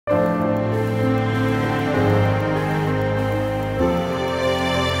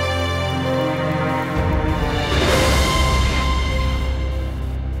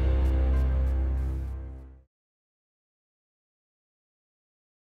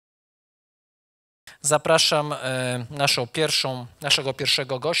Zapraszam naszego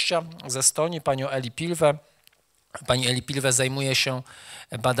pierwszego gościa z Estonii, panią Eli Pilve. Pani Eli Pilve zajmuje się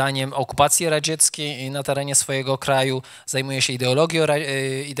badaniem okupacji radzieckiej na terenie swojego kraju, zajmuje się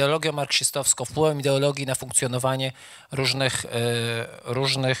ideologią marksistowską, wpływem ideologii na funkcjonowanie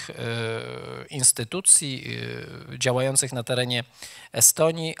różnych instytucji działających na terenie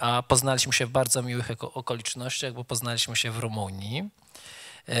Estonii, a poznaliśmy się w bardzo miłych okolicznościach, bo poznaliśmy się w Rumunii.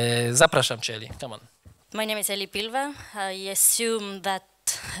 Zapraszam cię, Eli. Come on. My name is Eli Pilve. I assume that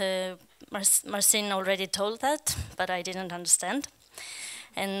Marcin already told that, but I didn't understand.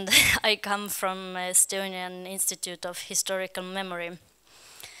 And I come from Estonian Institute of Historical Memory,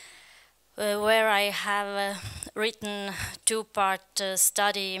 where I have written two-part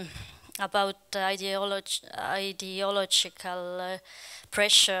study about ideological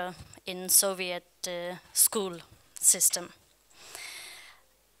pressure in Soviet school system.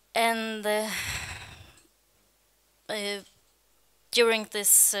 And during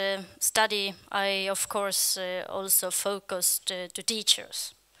this study, I of course also focused to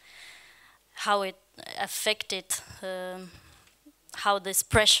teachers, how it affected, how this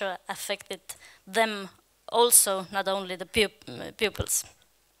pressure affected them also, not only the pupils.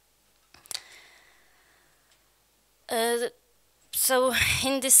 So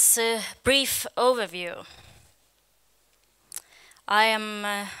in this brief overview, I am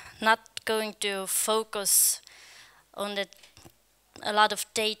not going to focus on a lot of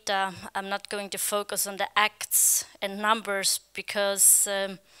data. I'm not going to focus on the acts and numbers, because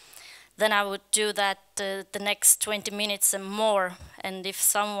then I would do that the next 20 minutes and more. And if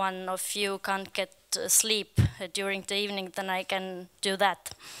someone of you can't get sleep during the evening, then I can do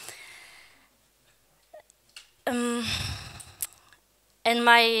that. And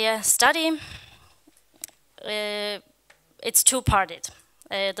my study, it's two-parted.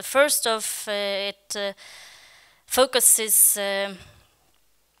 The first of it focuses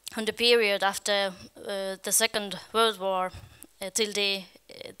on the period after the Second World War till the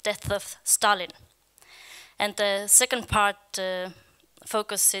death of Stalin. And the second part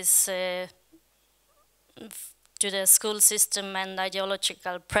focuses to the school system and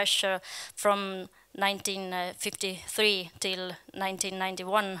ideological pressure from 1953 till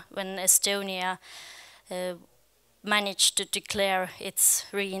 1991, when Estonia managed to declare its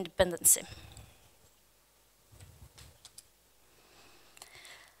re-independence.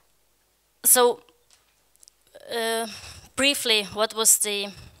 So, briefly, what was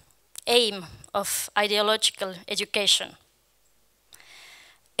the aim of ideological education?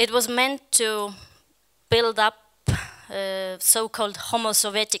 It was meant to build up so-called Homo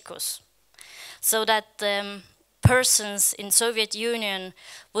Sovieticus, so that persons in Soviet Union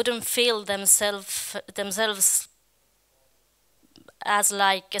wouldn't feel themselves as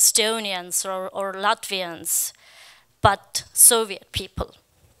like Estonians or Latvians, but Soviet people.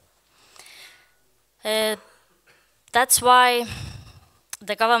 That's why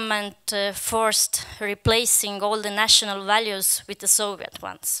the government forced replacing all the national values with the Soviet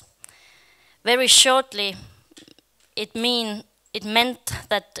ones. Very shortly, it meant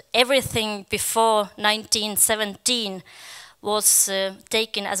that everything before 1917 was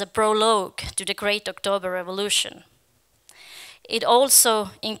taken as a prologue to the Great October Revolution. It also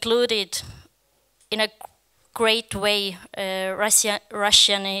included, in a great way,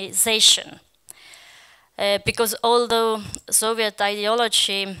 Russianization. Because although Soviet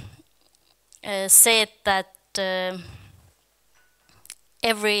ideology said that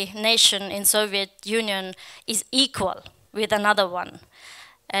every nation in Soviet Union is equal with another one,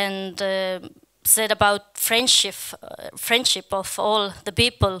 and said about friendship of all the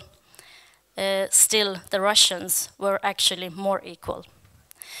people, still the Russians were actually more equal.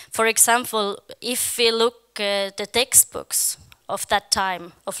 For example, if we look at the textbooks of that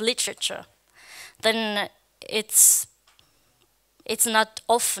time of literature, then it's not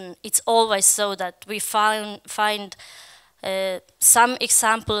often, it's always so that we find some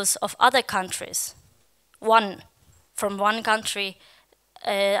examples of other countries, one from one country,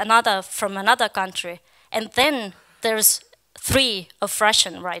 another from another country, and then there's 3 of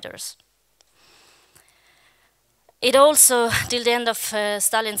Russian writers. It also, till the end of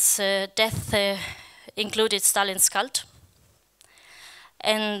Stalin's death, included Stalin's cult.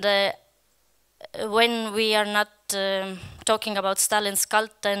 And when we are not talking about Stalin's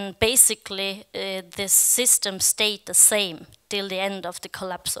cult, then basically this system stayed the same till the end of the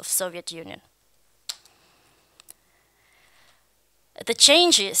collapse of Soviet Union. The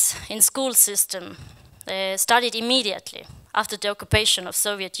changes in school system started immediately after the occupation of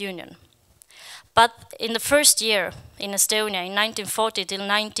Soviet Union. But in the first year in Estonia, in 1940 till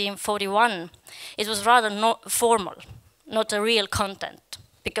 1941, it was rather not formal, not a real content,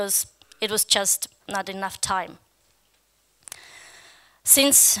 because it was just not enough time.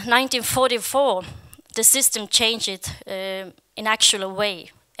 Since 1944, the system changed in actual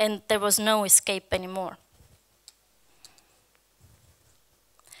way, and there was no escape anymore.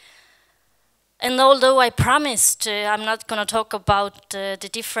 And although I promised I'm not going to talk about the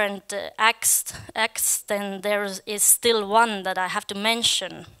different acts, then there is still one that I have to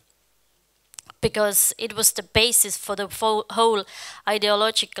mention, because it was the basis for the whole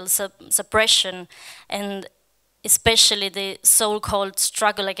ideological suppression, and especially the so-called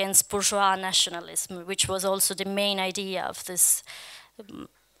struggle against bourgeois nationalism, which was also the main idea of this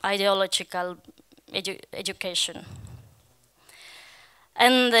ideological education.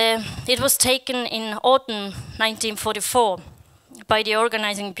 And it was taken in autumn 1944 by the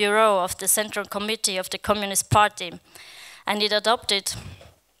organizing bureau of the Central Committee of the Communist Party, and it adopted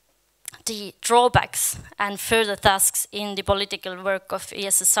the drawbacks and further tasks in the political work of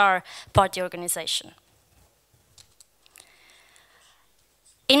ESSR party organization.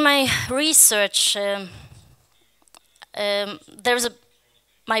 In my research,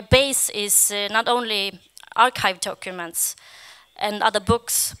 my base is not only archive documents and other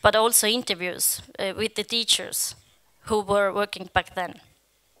books, but also interviews with the teachers who were working back then.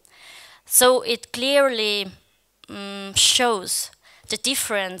 So it clearly shows the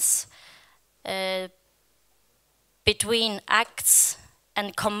difference between acts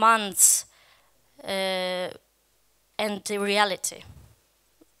and commands and the reality,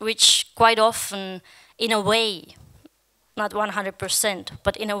 which quite often, in a way, not 100%,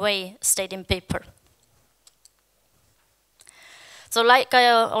 but in a way, stayed in paper. So like I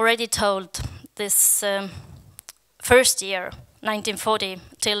already told, this first year, 1940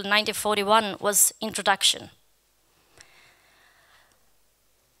 till 1941, was introduction.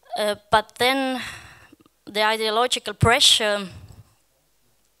 But then the ideological pressure,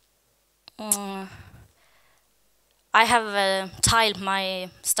 I have tiled my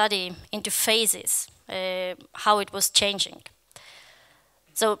study into phases, how it was changing.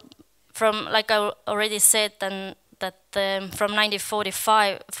 So from, like I already said, then that from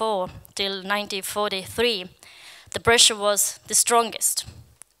 1944 till 1943, the pressure was the strongest,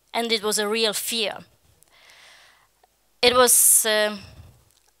 and it was a real fear. It was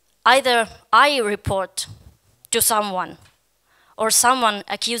either I report to someone, or someone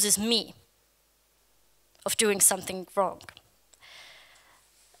accuses me of doing something wrong.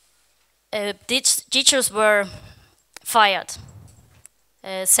 Teachers were fired,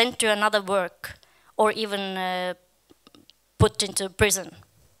 sent to another work, or even put into prison,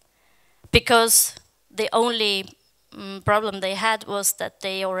 because the only problem they had was that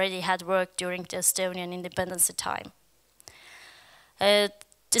they already had worked during the Estonian independence time.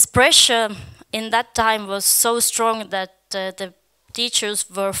 This pressure in that time was so strong that the teachers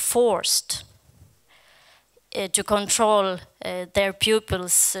were forced to control their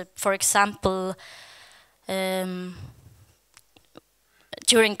pupils. For example,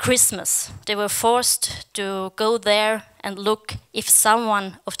 during Christmas, they were forced to go there and look if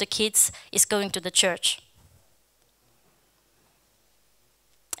someone of the kids is going to the church.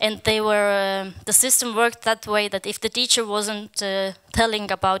 And they were, the system worked that way that if the teacher wasn't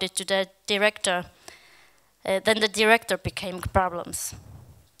telling about it to the director, then the director became problems.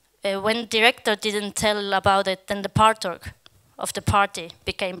 When the director didn't tell about it, then the partorg of the party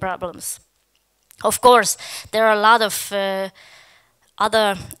became problems. Of course, there are a lot of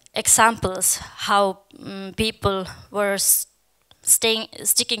other examples how people were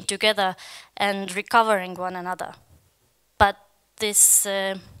sticking together and recovering one another. But this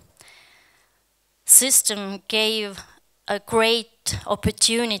system gave a great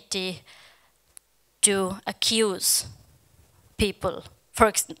opportunity to accuse people.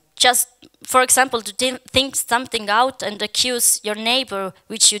 For example, to think something out and accuse your neighbor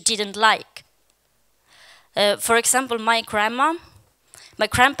which you didn't like. For example, my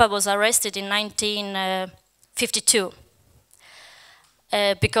grandpa was arrested in 1952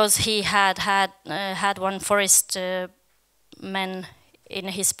 because he had one forest man in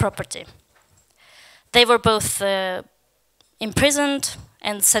his property. They were both imprisoned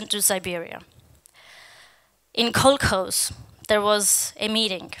and sent to Siberia. In Kolkhoz, there was a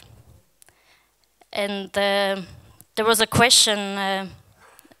meeting, and there was a question.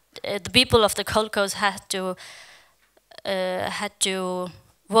 The people of the Kolkhoz had to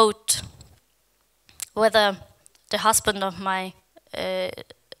vote whether the husband of my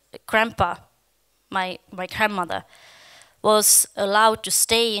grandpa, my grandmother, was allowed to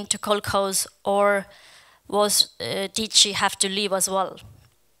stay into kolkhoz, or did she have to leave as well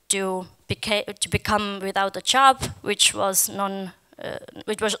to become without a job, which was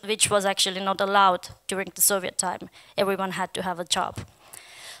actually not allowed during the Soviet time. Everyone had to have a job.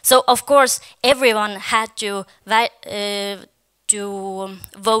 So of course everyone had to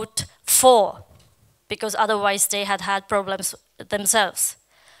vote for, because otherwise they had problems themselves.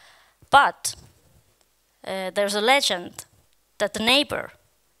 But there's a legend that the neighbor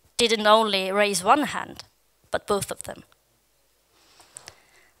didn't only raise one hand, but both of them.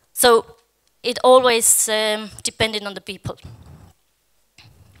 So it always depended on the people.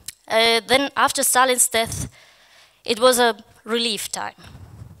 Then after Stalin's death, it was a relief time.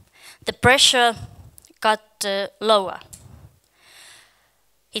 The pressure got lower.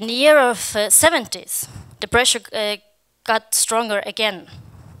 In the year of 70s, the pressure got stronger again.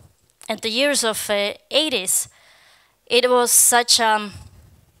 And the years of 80s, it was such a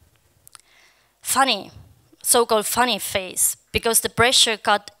funny, so-called funny phase, because the pressure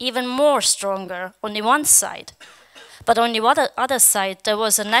got even more stronger on the one side. But on the other side, there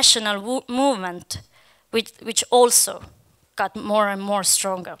was a national movement which also got more and more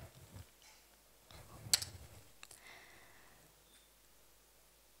stronger.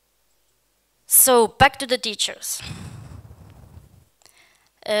 So back to the teachers.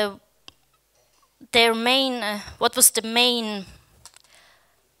 What was the main,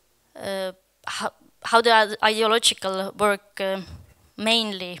 how the ideological work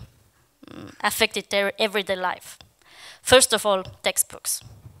mainly affected their everyday life? First of all, textbooks.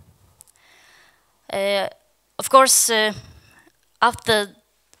 Of course, after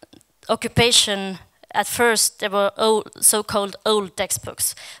occupation, at first there were so-called old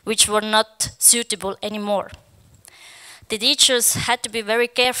textbooks, which were not suitable anymore. The teachers had to be very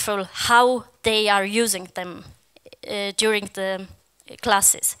careful how they are using them during the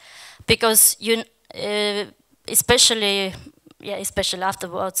classes, because especially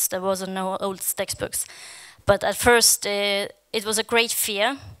afterwards there was no old textbooks. But at first it was a great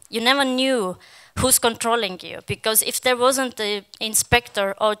fear. You never knew who's controlling you, because if there wasn't the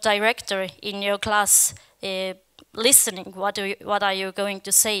inspector or director in your class listening, what are you going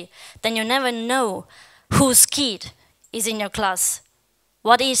to say, then you never know whose kid is in your class.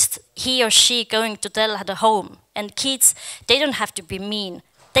 What is he or she going to tell at home? And kids, they don't have to be mean.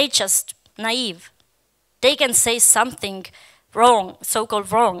 They just naive. They can say something wrong,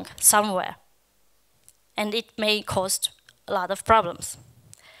 so-called wrong, somewhere. And it may cause a lot of problems.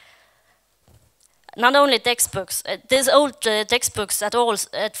 Not only textbooks, these old textbooks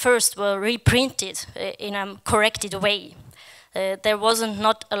at first were reprinted in a corrected way. There wasn't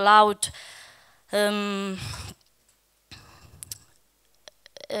not allowed, there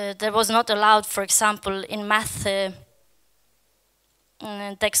was not allowed, for example, in math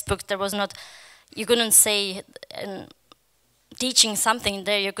textbook, there was not, you couldn't say, teaching something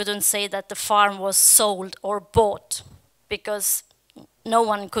there, you couldn't say that the farm was sold or bought, because no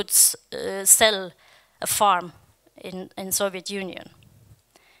one could sell a farm in Soviet Union.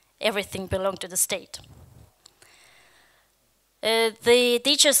 Everything belonged to the state. The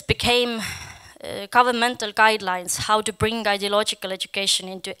teachers became governmental guidelines how to bring ideological education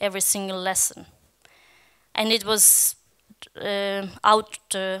into every single lesson. And it was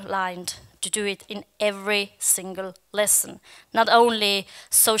outlined to do it in every single lesson. Not only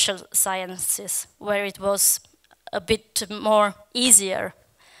social sciences, where it was a bit more easier,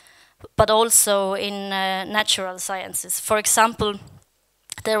 but also in natural sciences. For example,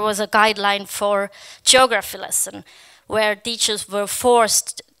 there was a guideline for geography lesson, where teachers were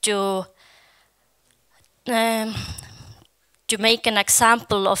forced to make an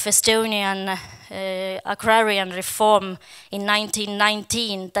example of Estonian agrarian reform in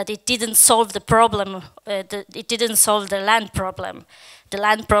 1919, that it didn't solve the problem, it didn't solve the land problem. The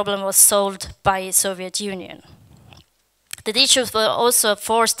land problem was solved by Soviet Union. The teachers were also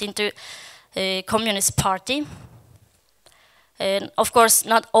forced into a Communist Party. And of course,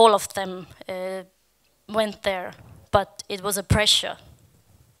 not all of them went there, but it was a pressure.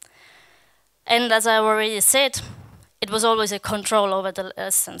 And as I already said, it was always a control over the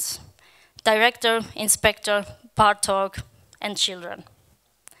lessons. Director, inspector, partalk, and children.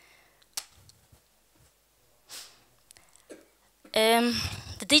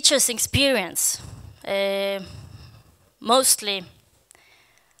 The teacher's experience, mostly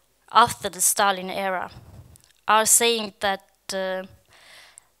after the Stalin era, are saying that the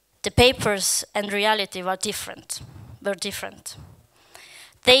papers and reality were different.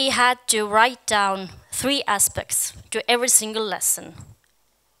 They had to write down 3 aspects to every single lesson.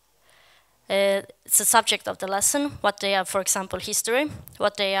 It's a subject of the lesson, what they are, for example, history,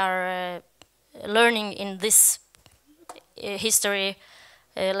 what they are learning in this history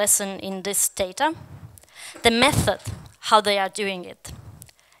lesson in this data, the method, how they are doing it,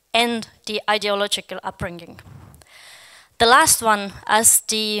 and the ideological upbringing. The last one, as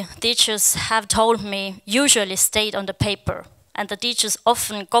the teachers have told me, usually stayed on the paper, and the teachers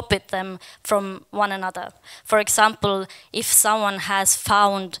often copied them from one another. For example, if someone has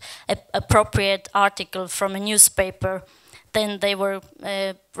found an appropriate article from a newspaper, then they were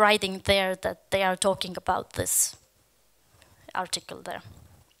writing there that they are talking about this article there.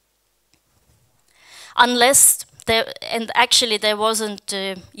 Unless and actually they wasn't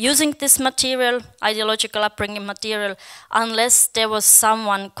using this material, ideological upbringing material, unless there was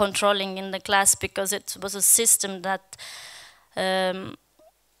someone controlling in the class, because it was a system that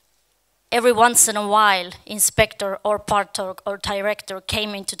every once in a while, inspector or partor or director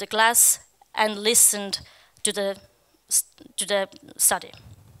came into the class and listened to the study.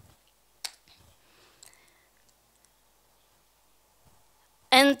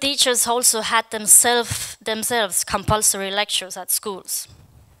 And teachers also had themselves compulsory lectures at schools.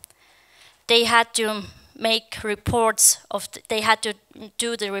 They had to make reports they had to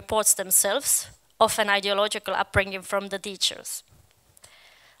do the reports themselves of an ideological upbringing from the teachers.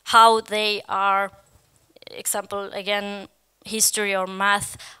 How they are, example again, history or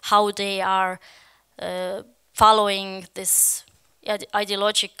math, how they are following this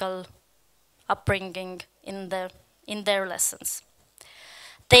ideological upbringing in their lessons.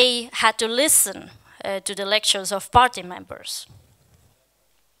 They had to listen to the lectures of party members.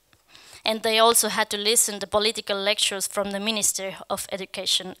 And they also had to listen to political lectures from the Ministry of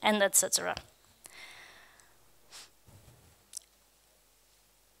Education, and etc.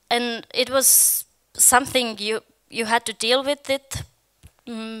 And it was something you had to deal with it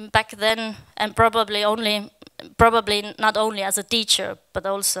back then, and probably not only as a teacher, but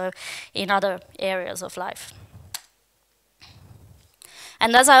also in other areas of life.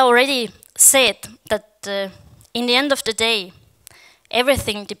 And as I already said, that in the end of the day,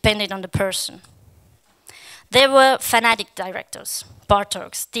 everything depended on the person. There were fanatic directors,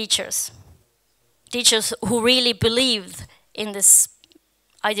 partorgs, teachers who really believed in this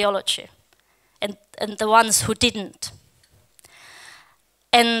ideology, and the ones who didn't.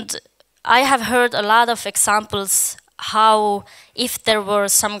 And I have heard a lot of examples how, if there were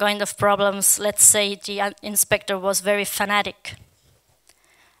some kind of problems, let's say the inspector was very fanatic,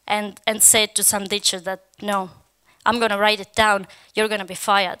 and said to some teacher that, no, I'm going to write it down, you're going to be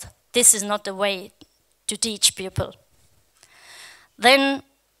fired. This is not the way to teach people. Then,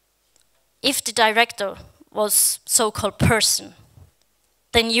 if the director was so-called person,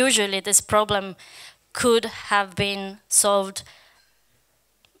 then usually this problem could have been solved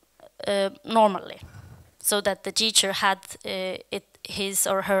normally, so that the teacher had his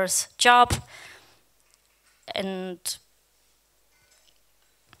or her job, and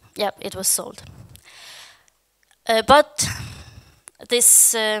yeah, it was solved. But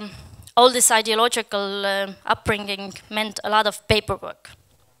this, all this ideological upbringing meant a lot of paperwork.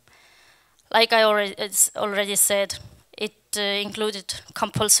 Like I already said, it included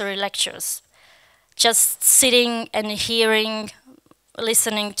compulsory lectures. Just sitting and hearing,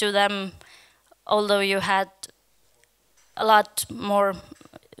 listening to them, although you had a lot more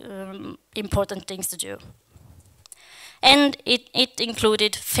important things to do. And it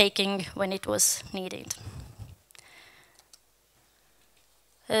included faking when it was needed.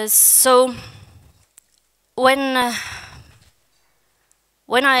 So when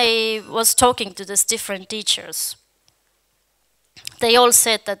I was talking to these different teachers, they all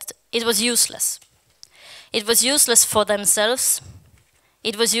said that it was useless. It was useless for themselves.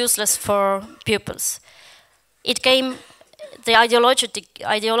 It was useless for pupils. It came, the ideology,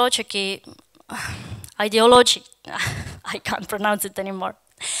 I can't pronounce it anymore.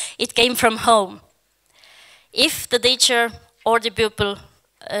 It came from home. If the teacher or the pupil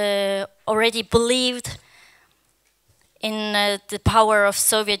already believed in the power of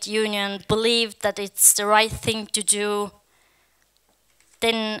Soviet Union, believed that it's the right thing to do,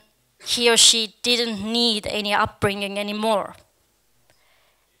 then he or she didn't need any upbringing anymore.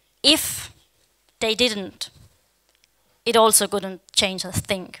 If they didn't, it also couldn't change a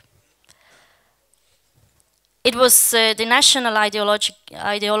thing. It was the national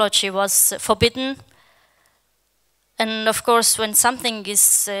ideology was forbidden, and of course, when something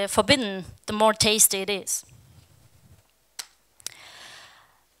is forbidden, the more tasty it is.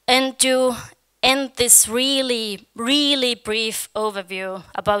 And to end this really, really brief overview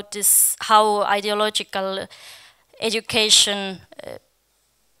about this, how ideological education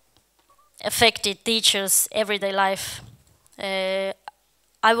affected teachers' everyday life.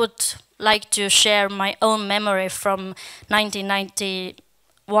 I would like to share my own memory from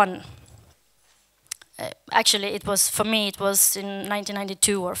 1991. Actually, it was, for me, it was in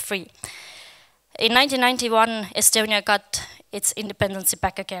 1992 or 3. In 1991, Estonia got its independence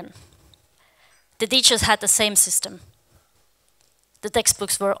back again. The teachers had the same system. The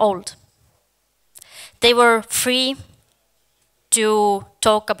textbooks were old. They were free to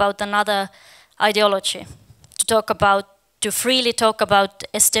talk about another ideology, to freely talk about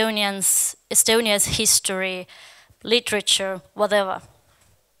Estonia's history, literature, whatever.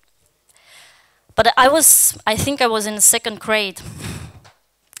 But I think I was in the 2nd grade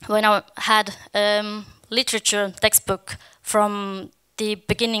when I had literature textbook from the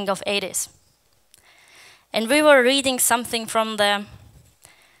beginning of 80s. And we were reading something from there,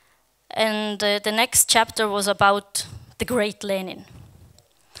 and the next chapter was about the great Lenin.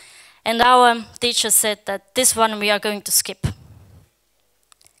 And our teacher said that this one we are going to skip.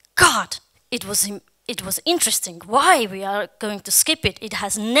 God, it was interesting. Why we are going to skip it? It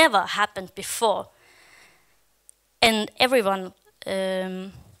has never happened before. And everyone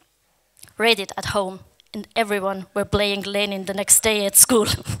read it at home, and everyone were playing Lenin the next day at school.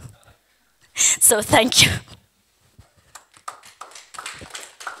 So thank you.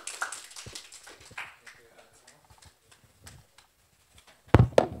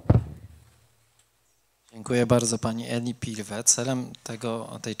 Dziękuję bardzo pani Eli Pilve. Celem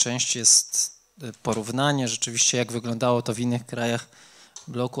tej części jest porównanie rzeczywiście, jak wyglądało to w innych krajach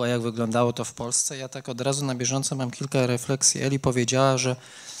bloku, a jak wyglądało to w Polsce. Ja tak od razu na bieżąco mam kilka refleksji. Eli powiedziała, że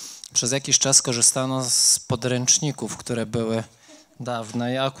przez jakiś czas korzystano z podręczników, które były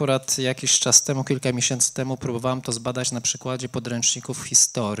dawne. Ja akurat jakiś czas temu, kilka miesięcy temu próbowałem to zbadać na przykładzie podręczników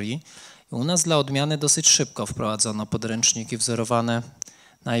historii. I u nas dla odmiany dosyć szybko wprowadzono podręczniki wzorowane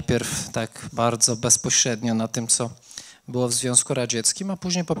najpierw tak bardzo bezpośrednio na tym, co było w Związku Radzieckim, a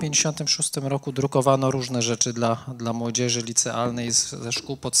później po 1956 roku drukowano różne rzeczy dla młodzieży licealnej ze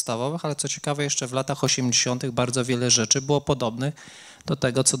szkół podstawowych, ale co ciekawe jeszcze w latach 80. bardzo wiele rzeczy było podobnych do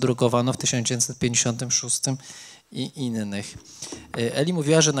tego, co drukowano w 1956 i innych. Eli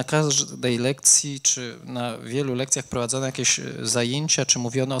mówiła, że na każdej lekcji, czy na wielu lekcjach prowadzono jakieś zajęcia, czy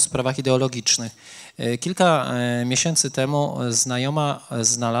mówiono o sprawach ideologicznych. Kilka miesięcy temu znajoma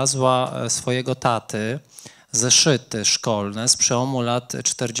znalazła swojego taty zeszyty szkolne z przełomu lat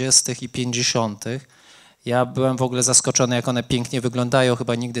 40. i 50. Ja byłem w ogóle zaskoczony, jak one pięknie wyglądają.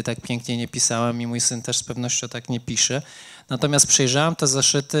 Chyba nigdy tak pięknie nie pisałem i mój syn też z pewnością tak nie pisze. Natomiast przejrzałem te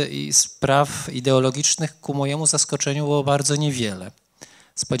zeszyty i spraw ideologicznych ku mojemu zaskoczeniu było bardzo niewiele.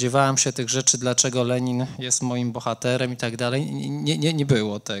 Spodziewałem się tych rzeczy, dlaczego Lenin jest moim bohaterem i tak dalej. Nie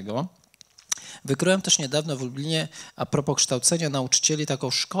było tego. Wykryłem też niedawno w Lublinie, a propos kształcenia nauczycieli,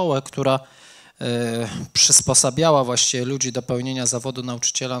 taką szkołę, która przysposabiała właściwie ludzi do pełnienia zawodu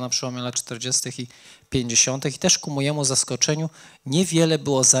nauczyciela na przełomie lat 40. i 50. I też ku mojemu zaskoczeniu niewiele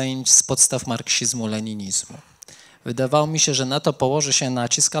było zajęć z podstaw marksizmu-leninizmu. Wydawało mi się, że na to położy się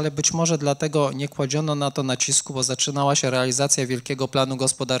nacisk, ale być może dlatego nie kładziono na to nacisku, bo zaczynała się realizacja wielkiego planu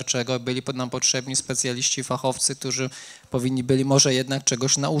gospodarczego. Byli nam potrzebni specjaliści, fachowcy, którzy powinni byli może jednak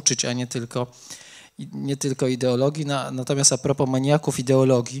czegoś nauczyć, a nie tylko ideologii. Natomiast a propos maniaków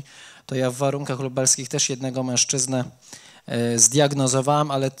ideologii, to ja w warunkach lubelskich też jednego mężczyznę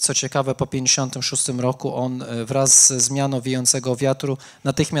zdiagnozowałem, ale co ciekawe po 1956 roku on wraz ze zmianą wiejącego wiatru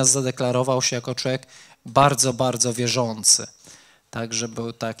natychmiast zadeklarował się jako człowiek bardzo, bardzo wierzący. Także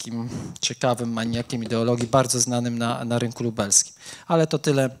był takim ciekawym maniakiem ideologii, bardzo znanym na rynku lubelskim. Ale to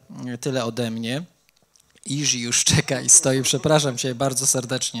tyle ode mnie. Jiri już czeka i stoi, przepraszam cię bardzo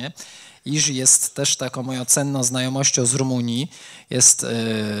serdecznie. Jiri jest też taką moją cenną znajomością z Rumunii.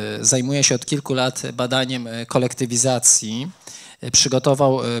 Zajmuje się od kilku lat badaniem kolektywizacji.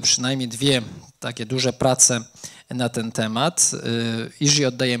 Przygotował przynajmniej 2 takie duże prace na ten temat. Jiri,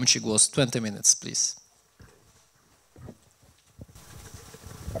 oddajemy ci głos. 20 minutes, please.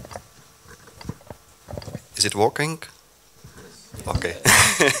 Is it working? Okay.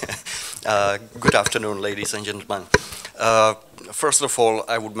 Good afternoon, ladies and gentlemen. First of all,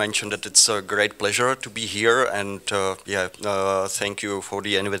 I would mention that it's a great pleasure to be here, and thank you for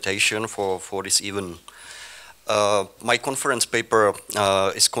the invitation for this event. My conference paper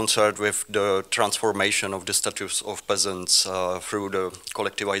is concerned with the transformation of the status of peasants through the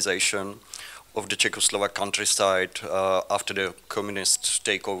collectivization of the Czechoslovak countryside after the communist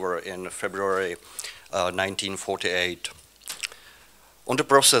takeover in February 1948. On the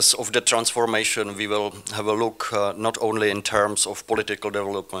process of the transformation, we will have a look not only in terms of political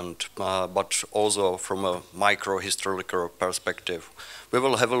development, but also from a micro-historical perspective. We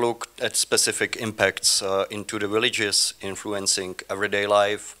will have a look at specific impacts into the villages, influencing everyday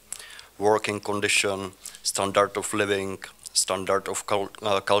life, working condition, standard of living, standard of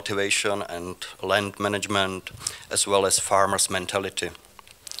cultivation and land management, as well as farmers' mentality.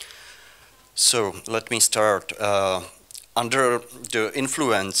 So let me start. Under the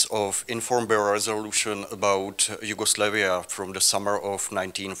influence of Informed Resolution about Yugoslavia from the summer of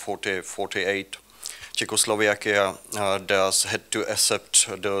 1948, Czechoslovakia thus had to accept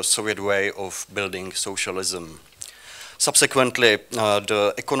the Soviet way of building socialism. Subsequently,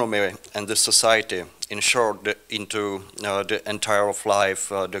 the economy and the society, in short, into the entire of life,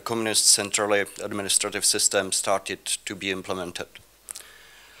 the communist centrally administrative system started to be implemented.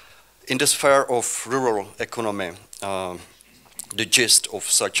 In the sphere of rural economy, the gist of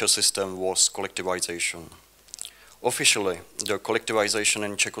such a system was collectivization. Officially, the collectivization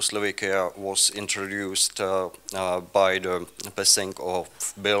in Czechoslovakia was introduced by the passing of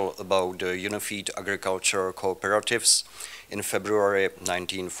bill about the unified agriculture cooperatives in February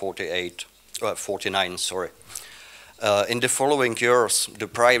 1949. In the following years, the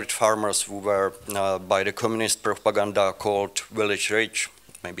private farmers who were by the communist propaganda called village rich,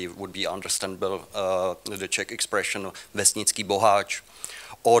 maybe it would be understandable, the Czech expression vesnický boháč,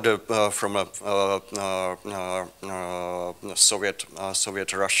 or from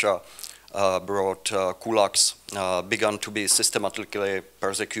Soviet Russia brought kulaks, began to be systematically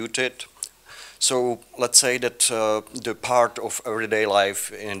persecuted. So let's say that the part of everyday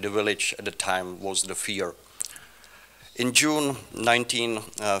life in the village at the time was the fear. In June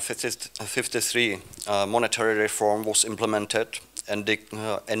 1953, monetary reform was implemented,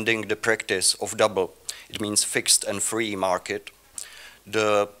 ending the practice of double. It means fixed and free market.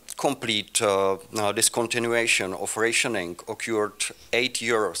 The complete discontinuation of rationing occurred 8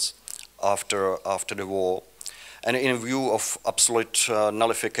 years after the war, and in view of absolute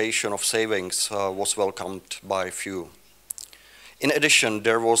nullification of savings was welcomed by few. In addition,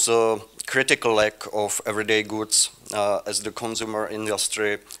 there was a critical lack of everyday goods as the consumer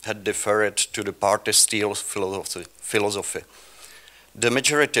industry had deferred to the party style philosophy. The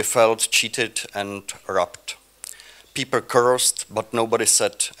majority felt cheated and robbed. People cursed, but nobody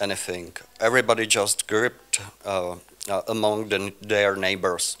said anything. Everybody just gripped among their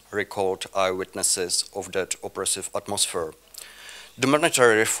neighbors, recalled eyewitnesses of that oppressive atmosphere. The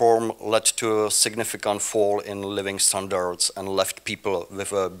monetary reform led to a significant fall in living standards and left people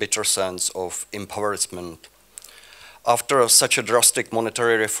with a bitter sense of impoverishment. After such a drastic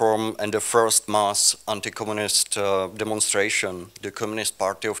monetary reform and the first mass anti-communist demonstration, the Communist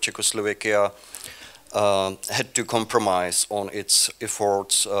Party of Czechoslovakia had to compromise on its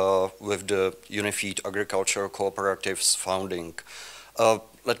efforts with the Unified Agricultural Cooperatives founding.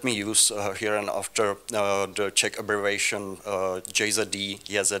 Let me use here and after the Czech abbreviation JZD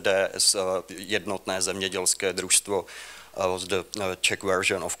as Jednotné zemědělské družstvo was the Czech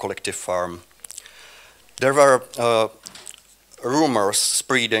version of collective farm. There were rumors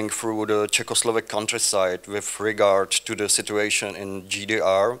spreading through the Czechoslovak countryside with regard to the situation in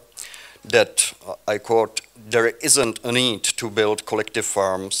GDR that, I quote, there isn't a need to build collective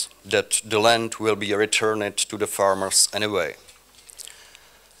farms, that the land will be returned to the farmers anyway.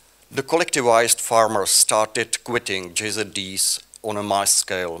 The collectivized farmers started quitting JZDs on a mass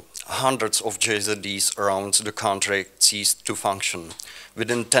scale. Hundreds of JZDs around the country ceased to function.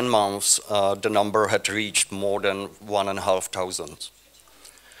 Within 10 months, the number had reached more than 1,500.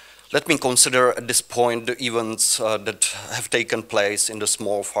 Let me consider at this point the events that have taken place in the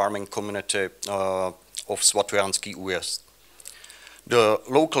small farming community of Svatojanský újezd. The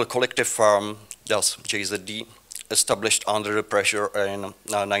local collective farm, thus JZD, established under the pressure in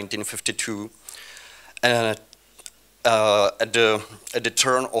 1952, and at the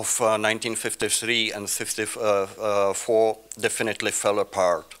turn of 1953 and 54 definitely fell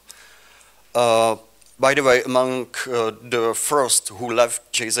apart. By the way, among the first who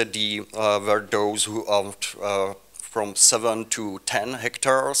left JZD were those who owned from 7 to 10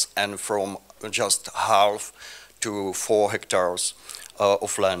 hectares and from just half to 4 hectares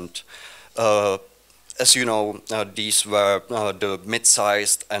of land. As you know, these were the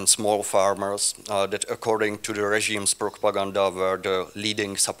mid-sized and small farmers that, according to the regime's propaganda, were the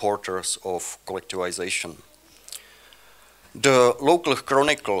leading supporters of collectivization. The local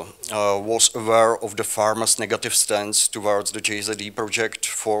chronicle was aware of the farmers' negative stance towards the JZD project,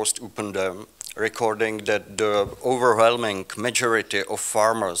 forced upon them, recording that the overwhelming majority of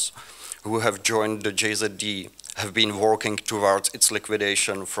farmers who have joined the JZD have been working towards its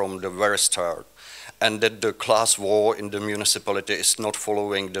liquidation from the very start, and that the class war in the municipality is not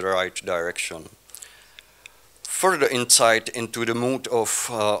following the right direction. Further insight into the mood of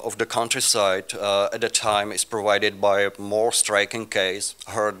the countryside at the time is provided by a more striking case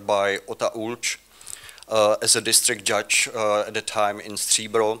heard by Ota Ulč as a district judge at the time in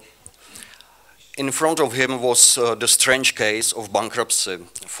Stříbro. In front of him was the strange case of bankruptcy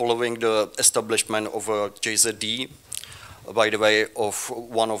following the establishment of a JZD, by the way, of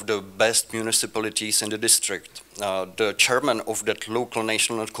one of the best municipalities in the district. The chairman of that local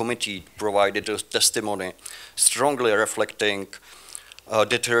national committee provided a testimony strongly reflecting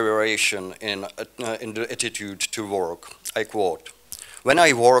deterioration in the attitude to work. I quote, "When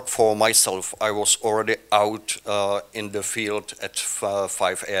I work for myself, I was already out in the field at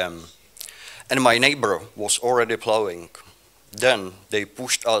 5 a.m. and my neighbor was already plowing. Then they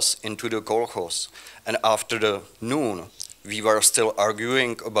pushed us into the kolkhoz, and after the noon, we were still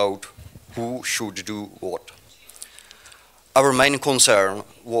arguing about who should do what. Our main concern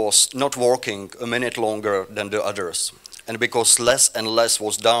was not working a minute longer than the others, and because less and less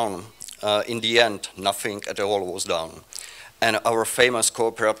was done, in the end, nothing at all was done, and our famous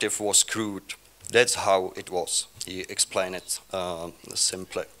cooperative was screwed. That's how it was," he explained it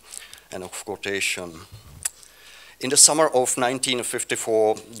simply. End of quotation. In the summer of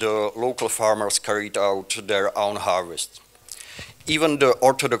 1954, the local farmers carried out their own harvest. Even the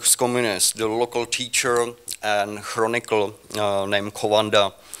Orthodox communist, the local teacher and chronicle named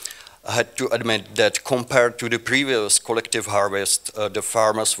Kovanda, had to admit that compared to the previous collective harvest, the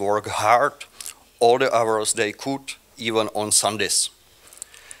farmers worked hard, all the hours they could, even on Sundays.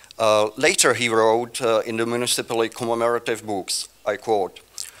 Later he wrote in the municipal commemorative books, I quote,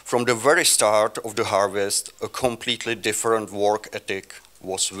 "From the very start of the harvest, a completely different work ethic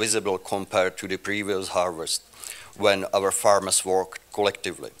was visible compared to the previous harvest, when our farmers worked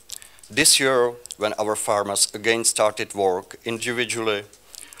collectively. This year, when our farmers again started work individually,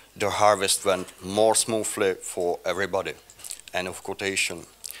 the harvest went more smoothly for everybody." End of quotation.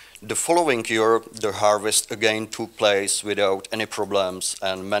 The following year, the harvest again took place without any problems,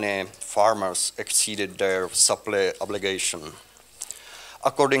 and many farmers exceeded their supply obligation.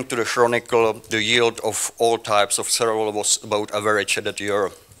 According to the chronicle, the yield of all types of cereal was about average that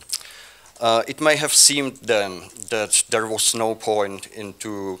year. It may have seemed then that there was no point in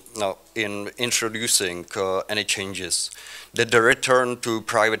introducing any changes, that the return to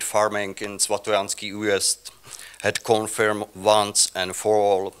private farming in Svatojanský újezd had confirmed once and for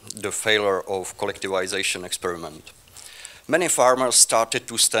all the failure of collectivization experiment. Many farmers started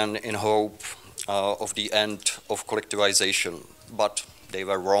to stand in hope of the end of collectivization, but they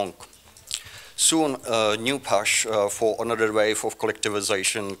were wrong. Soon a new push for another wave of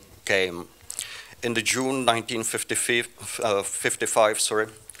collectivization came. In the June 1955,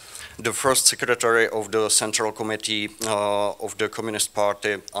 the first secretary of the Central Committee of the Communist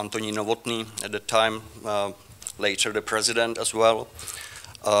Party, Antonín Novotný, at the time, later the president as well,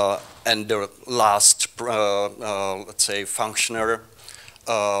 and the last, let's say, functionary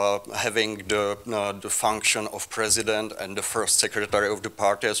having the function of president and the first secretary of the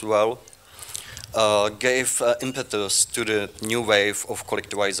party as well, gave impetus to the new wave of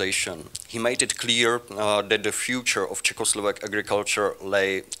collectivization. He made it clear that the future of Czechoslovak agriculture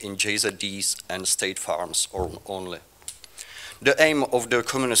lay in JZDs and state farms only. The aim of the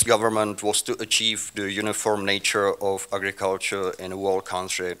communist government was to achieve the uniform nature of agriculture in the whole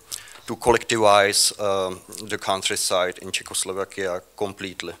country, to collectivize the countryside in Czechoslovakia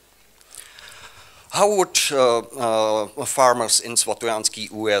completely. How would farmers in Svatojanský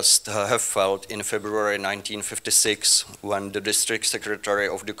újezd have felt in February 1956 when the district secretary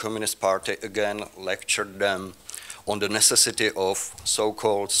of the Communist Party again lectured them on the necessity of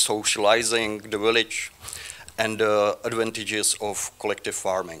so-called socializing the village and the advantages of collective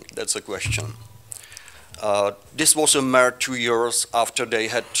farming? That's a question. This was a mere 2 years after they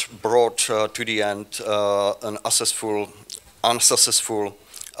had brought to the end an unsuccessful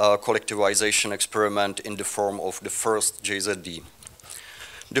collectivization experiment in the form of the first JZD.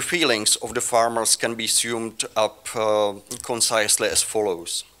 The feelings of the farmers can be summed up concisely as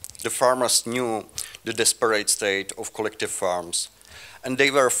follows. The farmers knew the desperate state of collective farms, and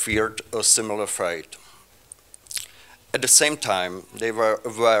they were feared a similar fate. At the same time, they were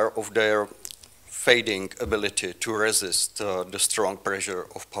aware of their fading ability to resist the strong pressure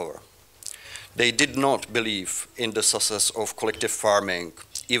of power. They did not believe in the success of collective farming,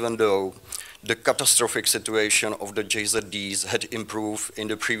 even though the catastrophic situation of the JZDs had improved in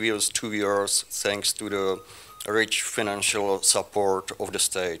the previous 2 years thanks to the rich financial support of the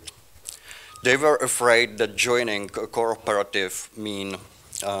state. They were afraid that joining a cooperative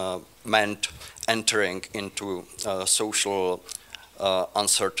meant entering into social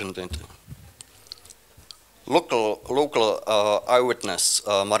uncertainty. Local eyewitness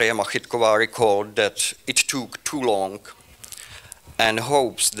Maria Machitková recalled that it took too long, and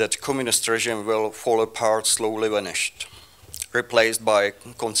hopes that communist regime will fall apart slowly vanished, replaced by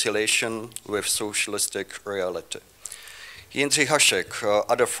conciliation with socialistic reality. Jindřich Hašek,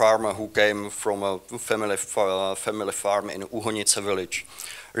 other farmer who came from a family farm in Uhonice village,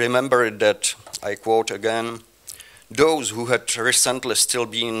 remembered that, I quote again, those who had recently still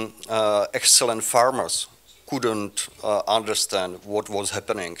been excellent farmers couldn't understand what was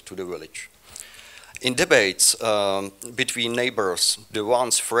happening to the village. In debates between neighbors, the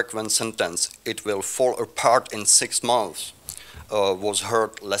once frequent sentence, "It will fall apart in 6 months," was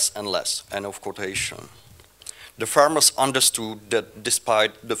heard less and less, end of quotation. The farmers understood that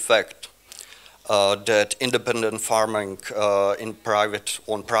despite the fact that independent farming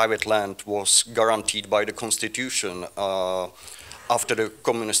on private land was guaranteed by the constitution after the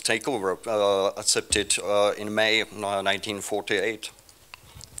communist takeover accepted in May 1948,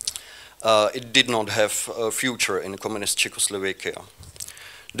 it did not have a future in communist Czechoslovakia.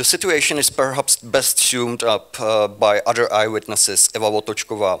 The situation is perhaps best summed up by other eyewitnesses, Eva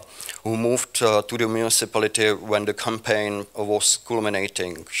Votočková, who moved to the municipality when the campaign was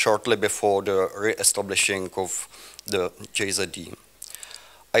culminating, shortly before the re-establishing of the JZD.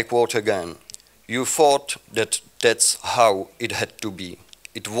 I quote again, "You thought that that's how it had to be.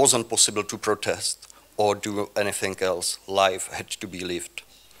 It wasn't possible to protest or do anything else. Life had to be lived."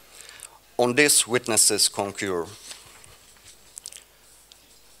 On this, witnesses concur.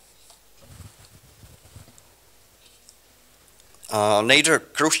 Neither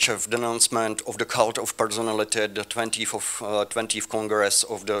Khrushchev's denouncement of the cult of personality at the 20th Congress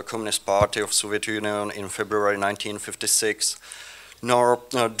of the Communist Party of Soviet Union in February 1956, nor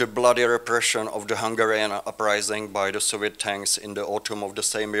the bloody repression of the Hungarian uprising by the Soviet tanks in the autumn of the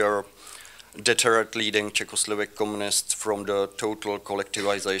same year deterred leading Czechoslovak communists from the total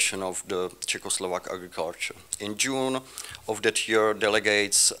collectivization of the Czechoslovak agriculture. In June of that year,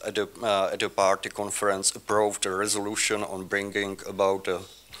 delegates at the party conference approved a resolution on bringing about a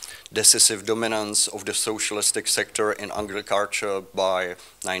decisive dominance of the socialistic sector in agriculture by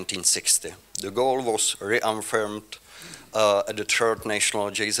 1960. The goal was reaffirmed at the Third National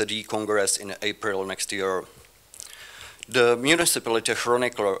JZD Congress in April next year. The municipality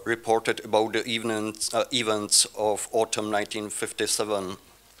chronicler reported about the events of autumn 1957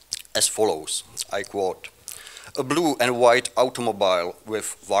 as follows, I quote, "A blue and white automobile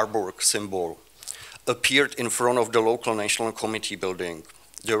with Warburg symbol appeared in front of the local National Committee building.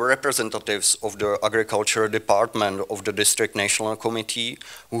 The representatives of the Agriculture Department of the District National Committee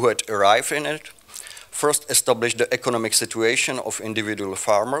who had arrived in it first established the economic situation of individual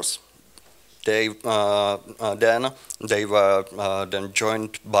farmers. They were then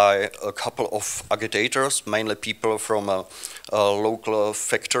joined by a couple of agitators, mainly people from a local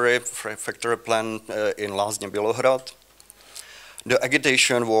factory plant in Lázně Bělohrad. The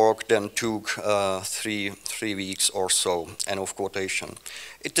agitation work then took three weeks or so," end of quotation.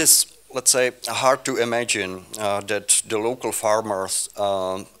 It is, let's say, hard to imagine that the local farmers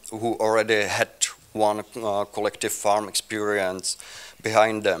who already had one collective farm experience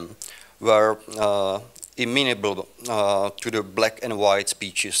behind them were amenable to the black and white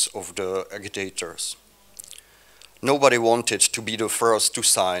speeches of the agitators. Nobody wanted to be the first to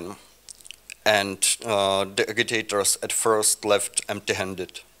sign, and the agitators at first left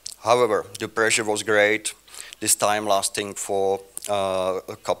empty-handed. However, the pressure was great, this time lasting for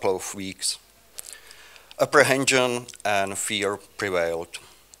a couple of weeks. Apprehension and fear prevailed.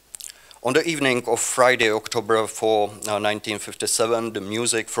 On the evening of Friday, October 4, 1957, the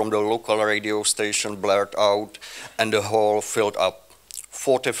music from the local radio station blared out and the hall filled up.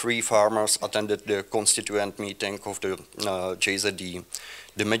 43 farmers attended the constituent meeting of the JZD,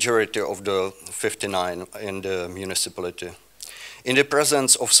 the majority of the 59 in the municipality. In the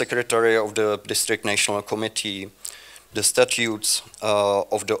presence of Secretary of the District National Committee, the statutes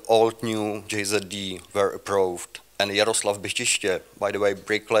of the old new JZD were approved. And Jaroslav Byčiště, by the way,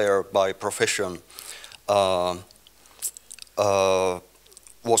 bricklayer by profession,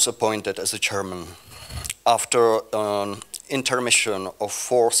 was appointed as a chairman. After an intermission of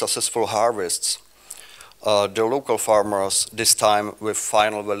 4 successful harvests, the local farmers, this time with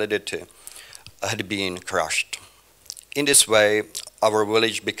final validity, had been crushed. In this way, our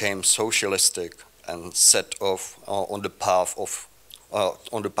village became socialistic and set off on the path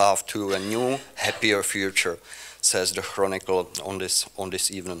to a new, happier future, says the chronicle on this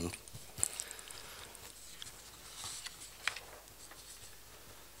evening.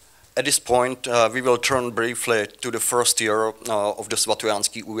 At this point, we will turn briefly to the first year of the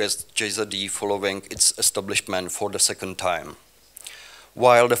Svatojanský újezd JZD following its establishment for the second time.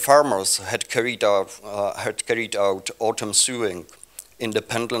 While the farmers had carried out autumn sowing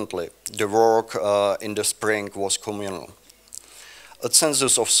independently, the work in the spring was communal. A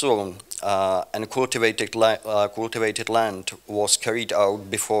census of sown and cultivated land was carried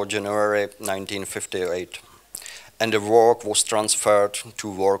out before January 1958, and the work was transferred to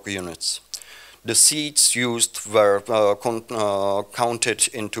work units. The seeds used were counted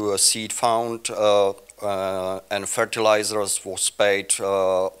into a seed fund, and fertilizers was paid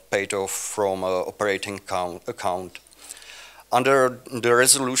off from operating account. Under the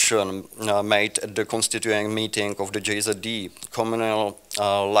resolution made at the constituent meeting of the JZD, communal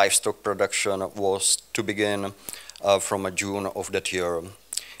livestock production was to begin from June of that year.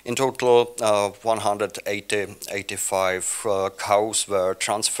 In total, 185 cows were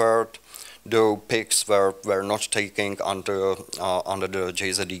transferred, though pigs were not taken under the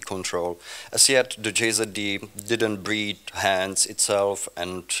JZD control. As yet, the JZD didn't breed hens itself,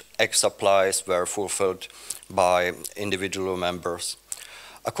 and egg supplies were fulfilled by individual members.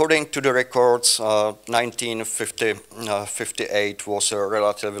 According to the records, 1958 was a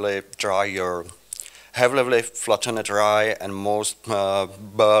relatively dry year. Heavily flattened rye and most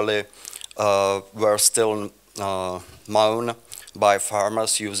barley were still mown by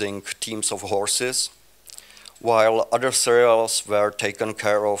farmers using teams of horses, while other cereals were taken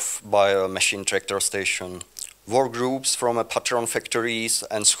care of by a machine tractor station. Work groups from patron factories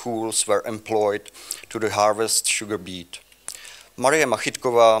and schools were employed to harvest sugar beet. Maria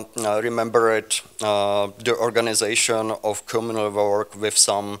Machitkova remembered the organization of communal work with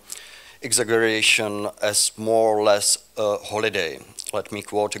some exaggeration as more or less a holiday. Let me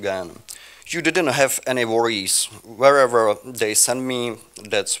quote again. "You didn't have any worries. Wherever they sent me,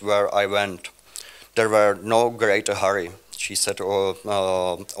 that's where I went. There were no greater hurry," she said of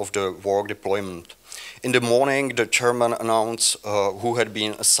the work deployment. In the morning, the chairman announced who had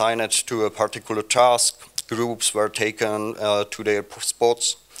been assigned to a particular task. Groups were taken to their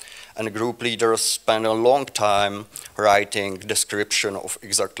spots, and group leaders spent a long time writing description of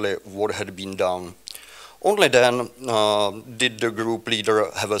exactly what had been done. Only then did the group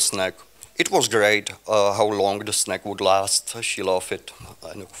leader have a snack. It was great how long the snack would last. She laughed,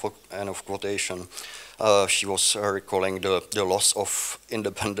 end of quotation. She was recalling the loss of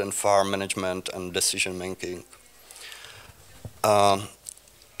independent farm management and decision making.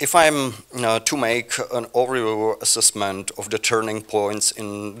 If I'm to make an overview assessment of the turning points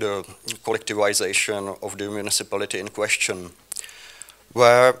in the collectivization of the municipality in question,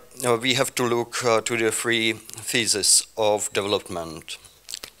 where we have to look to the three phases of development.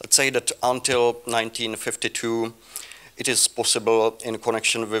 Let's say that until 1952, it is possible in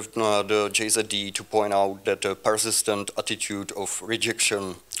connection with the JZD to point out that a persistent attitude of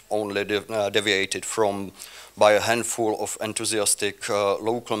rejection only deviated from by a handful of enthusiastic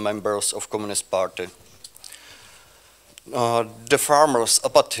local members of Communist Party. The farmers'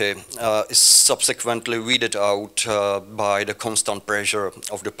 apathy is subsequently weeded out by the constant pressure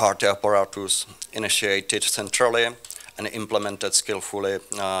of the party apparatus, initiated centrally and implemented skillfully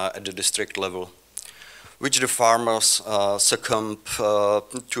at the district level, which the farmers succumb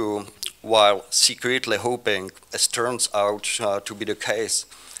to while secretly hoping, as turns out to be the case,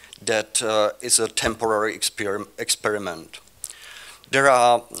 that is a temporary experiment. There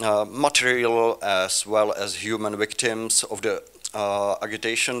are material as well as human victims of the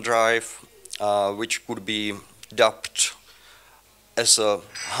agitation drive, which could be dubbed as a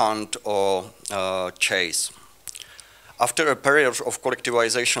hunt or chase. After a period of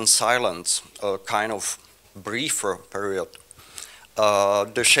collectivization silence, a kind of briefer period,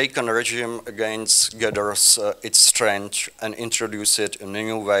 the shaken regime again gathers its strength and introduces a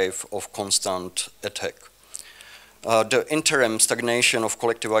new wave of constant attack. The interim stagnation of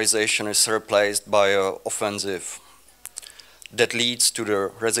collectivization is replaced by an offensive that leads to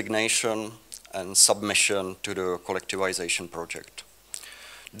the resignation and submission to the collectivization project.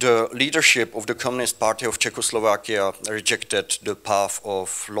 The leadership of the Communist Party of Czechoslovakia rejected the path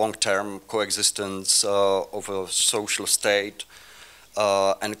of long-term coexistence of a social state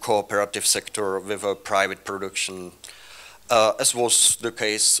and cooperative sector with a private production, as was the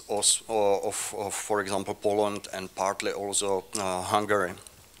case of, for example, Poland and partly also Hungary.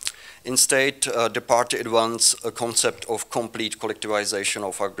 Instead, the party advanced a concept of complete collectivization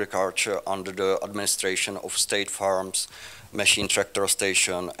of agriculture under the administration of state farms, machine tractor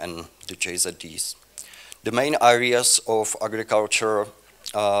station, and the JZDs. The main areas of agriculture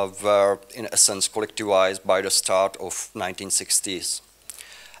were in essence collectivized by the start of 1960s.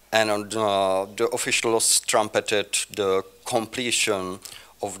 and the officials trumpeted the completion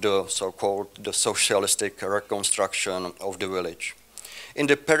of the so-called the socialistic reconstruction of the village. In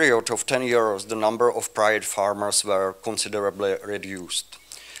the period of 10 years, the number of private farmers were considerably reduced.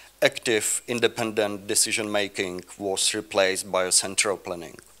 Active, independent decision-making was replaced by central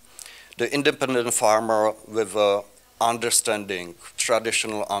planning. The independent farmer with a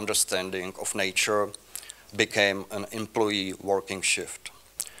traditional understanding of nature became an employee working shift.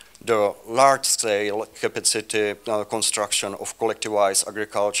 The large-scale capacity construction of collectivized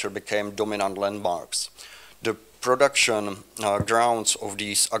agriculture became dominant landmarks. The production grounds of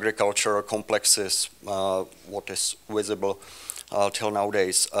these agricultural complexes, what is visible till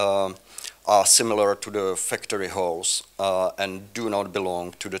nowadays, are similar to the factory halls and do not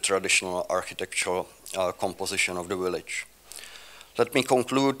belong to the traditional architectural composition of the village. Let me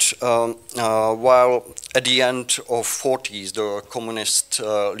conclude, while at the end of 40s, the communist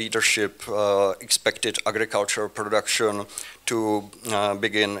leadership expected agricultural production to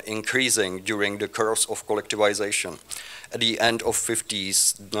begin increasing during the course of collectivization. At the end of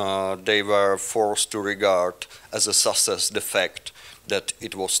 50s, they were forced to regard as a success the fact that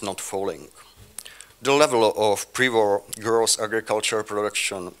it was not falling. The level of pre-war gross agricultural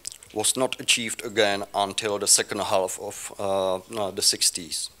production was not achieved again until the second half of the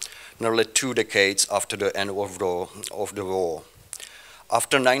 60s, nearly 2 decades after the end of the war.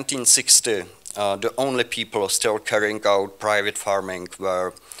 After 1960, the only people still carrying out private farming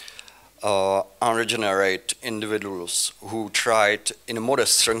were unregenerate individuals who tried in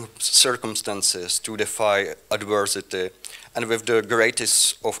modest circumstances to defy adversity and with the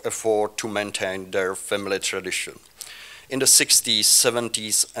greatest of effort to maintain their family tradition. In the 60s,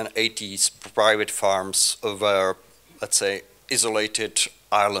 70s, and 80s, private farms were, let's say, isolated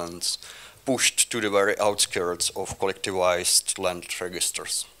islands pushed to the very outskirts of collectivized land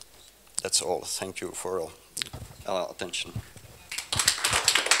registers. That's all. Thank you for attention.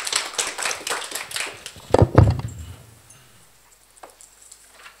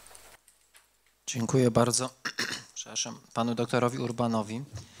 Dziękuję bardzo panu doktorowi Urbanowi.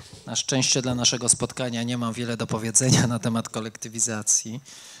 Na szczęście dla naszego spotkania nie mam wiele do powiedzenia na temat kolektywizacji.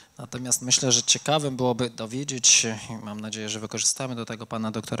 Natomiast myślę, że ciekawym byłoby dowiedzieć się, i mam nadzieję, że wykorzystamy do tego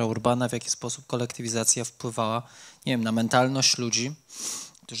pana doktora Urbana, w jaki sposób kolektywizacja wpływała, nie wiem, na mentalność ludzi,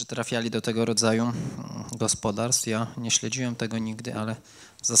 którzy trafiali do tego rodzaju gospodarstw. Ja nie śledziłem tego nigdy, ale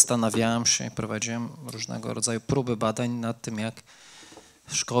zastanawiałem się i prowadziłem różnego rodzaju próby badań nad tym, jak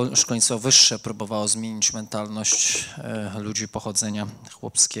szkolnictwo wyższe próbowało zmienić mentalność ludzi pochodzenia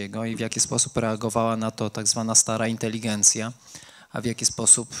chłopskiego i w jaki sposób reagowała na to tak zwana stara inteligencja, a w jaki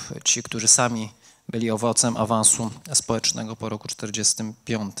sposób ci, którzy sami byli owocem awansu społecznego po roku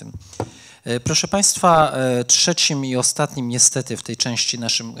 1945. Proszę Państwa, trzecim i ostatnim niestety w tej części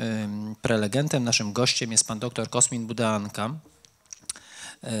naszym prelegentem, naszym gościem jest pan dr Cosmin Budeanca.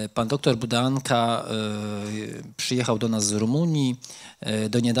 Pan doktor Budeanca przyjechał do nas z Rumunii.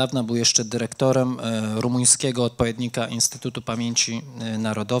 Do niedawna był jeszcze dyrektorem rumuńskiego odpowiednika Instytutu Pamięci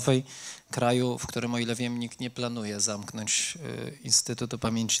Narodowej, kraju, w którym, o ile wiem, nikt nie planuje zamknąć Instytutu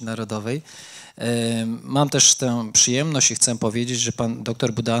Pamięci Narodowej. Mam też tę przyjemność i chcę powiedzieć, że pan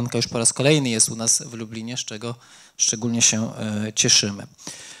doktor Budeanca już po raz kolejny jest u nas w Lublinie, z czego szczególnie się cieszymy.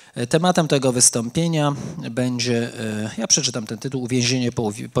 Tematem tego wystąpienia będzie, ja przeczytam ten tytuł, Uwięzienie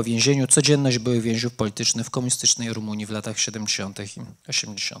po więzieniu, codzienność byłych więźniów politycznych w komunistycznej Rumunii w latach 70. i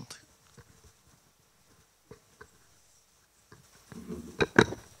 80.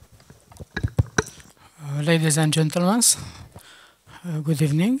 Ladies and gentlemen, good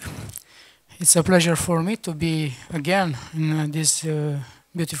evening. It's a pleasure for me to be again in this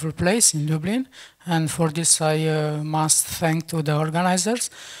beautiful place in Lublin, and for this I must thank to the organizers,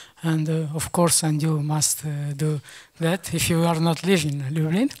 and of course, and you must do that if you are not living in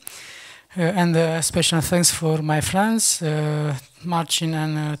Lublin. And special thanks for my friends Marcin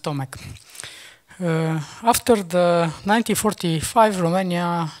and Tomek. After the 1945,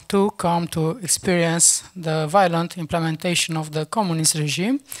 Romania too come to experience the violent implementation of the communist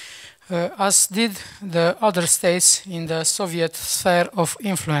regime, as did the other states in the Soviet sphere of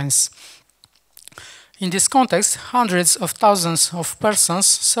influence. In this context, hundreds of thousands of persons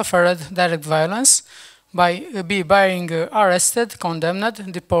suffered direct violence by being arrested,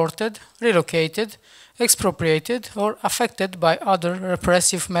 condemned, deported, relocated, expropriated, or affected by other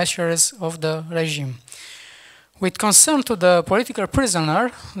repressive measures of the regime. With concern to the political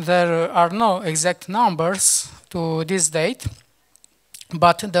prisoner, there are no exact numbers to this date,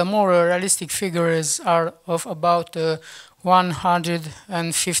 but the more realistic figures are of about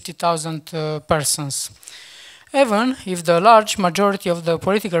 150,000 persons. even if the large majority of the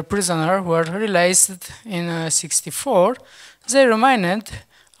political prisoners were released in 1964, they remained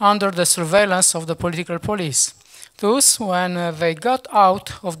under the surveillance of the political police. Thus, when they got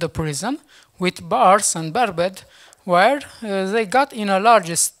out of the prison with bars and barbed wire, they got in a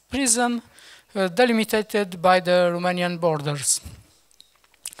largest prison delimited by the Romanian borders.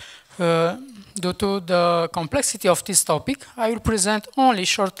 Due to the complexity of this topic, I will present only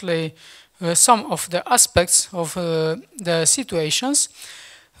shortly some of the aspects of the situations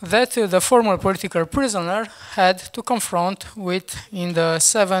that the former political prisoner had to confront with in the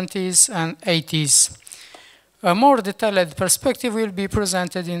 70s and 80s. A more detailed perspective will be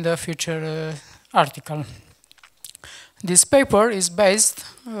presented in the future article. This paper is based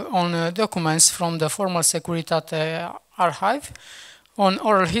on documents from the former Securitate archive, on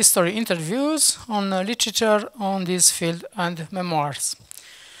oral history interviews, on literature on this field, and memoirs.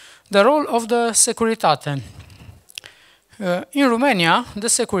 The role of the Securitate. In Romania, the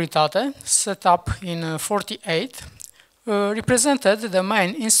Securitate, set up in 1948, represented the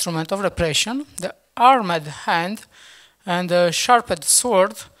main instrument of repression, the armed hand and the sharpened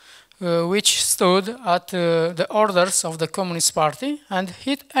sword, which stood at the orders of the Communist Party and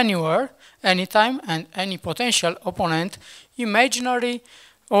hit anywhere, anytime, and any potential opponent, imaginary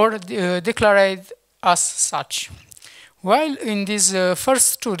or declared as such. While in these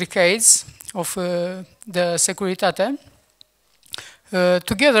first 2 decades of the Securitate,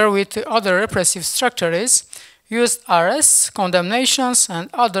 together with other repressive structures, used arrests, condemnations, and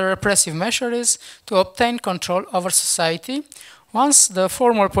other repressive measures to obtain control over society. Once the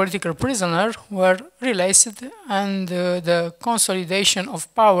former political prisoners were released and the consolidation of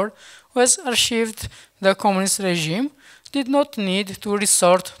power was achieved, the communist regime did not need to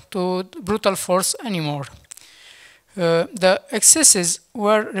resort to brutal force anymore. The excesses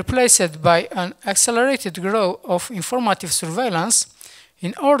were replaced by an accelerated growth of informative surveillance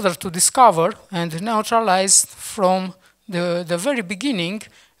in order to discover and neutralize from the very beginning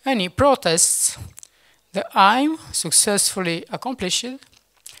any protests. The aim, successfully accomplished,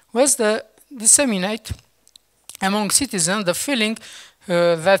 was to disseminate among citizens the feeling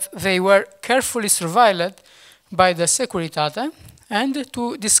that they were carefully surveilled by the Securitate and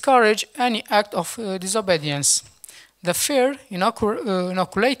to discourage any act of disobedience. The fear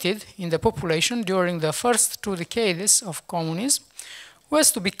inoculated in the population during the first 2 decades of communism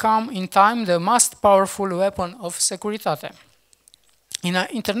was to become in time the most powerful weapon of Securitate. In an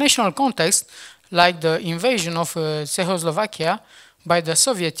international context, like the invasion of Czechoslovakia by the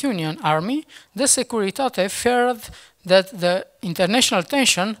Soviet Union army, the Securitate feared that the international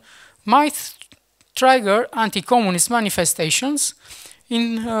tension might trigger anti-communist manifestations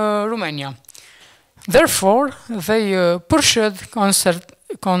in Romania. Therefore, they pursued concerted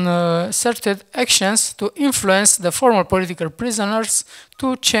actions to influence the former political prisoners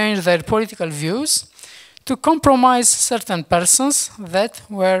to change their political views, to compromise certain persons that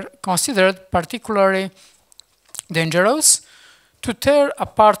were considered particularly dangerous, to tear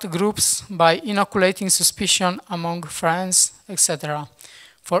apart groups by inoculating suspicion among friends, etc.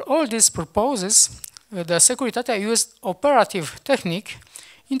 For all these purposes, the Securitate used operative technique,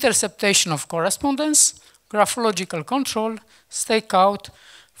 interceptation of correspondence, graphological control, stakeout,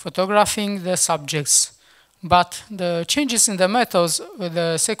 photographing the subjects. But the changes in the methods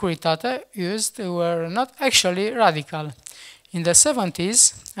the Securitate used were not actually radical. In the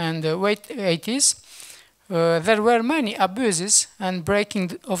 70s and late 80s, there were many abuses and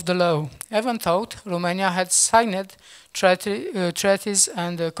breaking of the law, even though Romania had signed treaties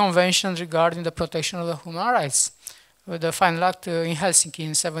and conventions regarding the protection of the human rights. The final act in Helsinki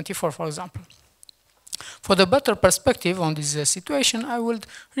in 1974, for example. For the better perspective on this situation, I will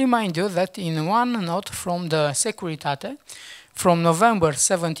remind you that in one note from the Securitate from November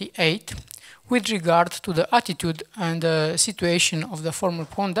 1978, with regard to the attitude and the situation of the former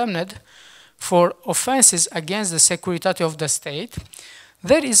condemned for offenses against the security of the state,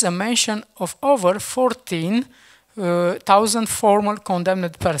 there is a mention of over 14,000 former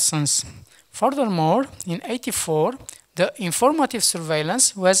condemned persons. Furthermore, in 1984, the informative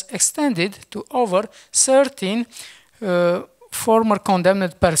surveillance was extended to over 13 former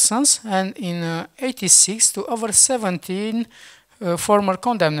condemned persons, and in 1986 to over 17 former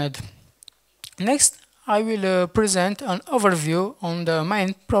condemned. Next, I will present an overview on the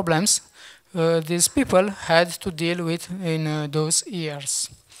main problems these people had to deal with in those years.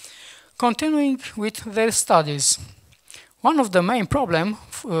 Continuing with their studies, one of the main problems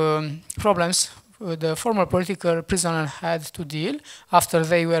the former political prisoners had to deal after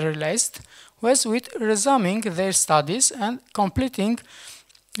they were released was with resuming their studies and completing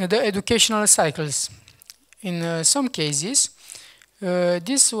the educational cycles. in some cases,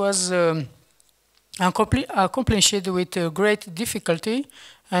 this was accomplished with great difficulty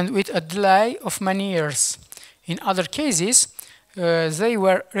and with a delay of many years. In other cases, they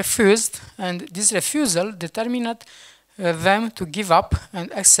were refused, and this refusal determined them to give up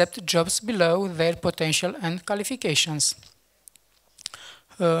and accept jobs below their potential and qualifications.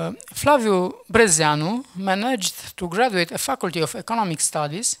 Flaviu Brezeanu managed to graduate a Faculty of Economic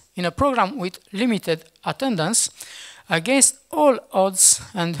Studies in a program with limited attendance. Against all odds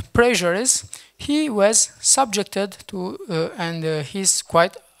and pressures, he was subjected to his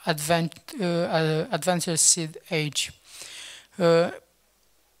quite advanced age.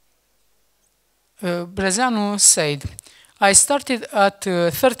 Brezeanu said, "I started at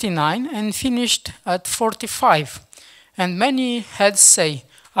 39 and finished at 45, and many had say,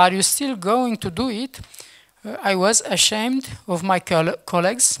 'Are you still going to do it?' I was ashamed of my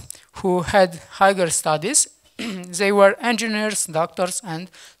colleagues who had higher studies. They were engineers, doctors, and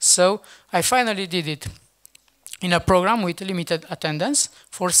so I finally did it in a program with limited attendance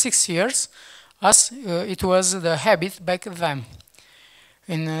for 6 years, as it was the habit back then."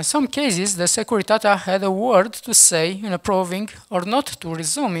 In some cases, the Securitate had a word to say in approving or not to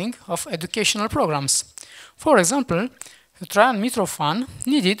resuming of educational programs. For example, Traian Mitrofan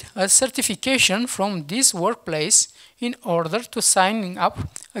needed a certification from this workplace in order to sign up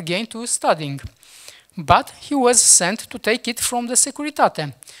again to studying. But he was sent to take it from the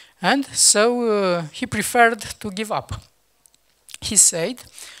Securitate, and so he preferred to give up. He said,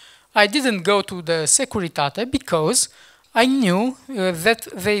 "I didn't go to the Securitate because I knew that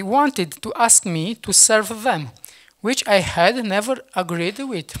they wanted to ask me to serve them, which I had never agreed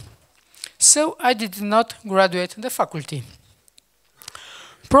with. So I did not graduate the faculty."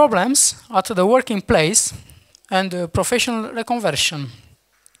 Problems at the working place and professional reconversion.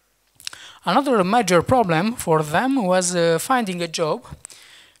 Another major problem for them was finding a job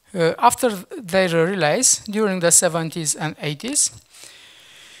after their release during the 70s and 80s.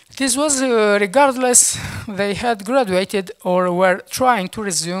 This was regardless they had graduated or were trying to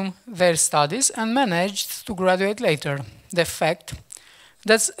resume their studies and managed to graduate later. The fact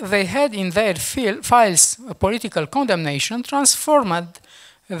that they had in their files a political condemnation transformed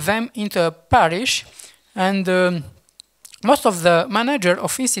them into a parish, and most of the manager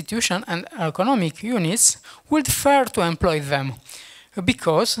of institution and economic units would fear to employ them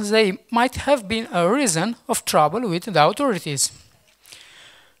because they might have been a reason of trouble with the authorities.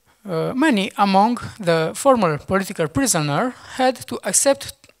 Many among the former political prisoners had to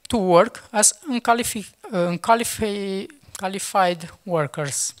accept to work as unqualified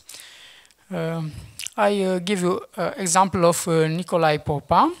workers. I give you an example of Nicolae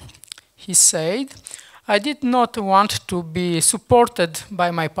Popa. He said, "I did not want to be supported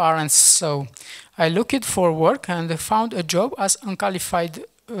by my parents, so I looked for work and found a job as unqualified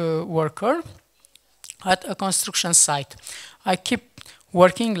worker at a construction site. I kept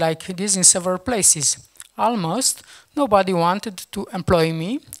working like this in several places. Almost nobody wanted to employ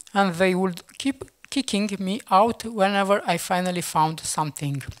me, and they would keep kicking me out whenever I finally found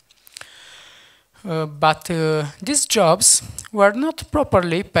something. But these jobs were not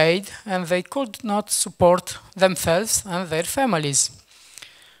properly paid, and they could not support themselves and their families.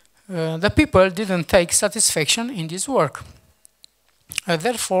 The people didn't take satisfaction in this work.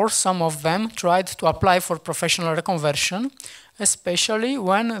 Therefore, some of them tried to apply for professional reconversion, especially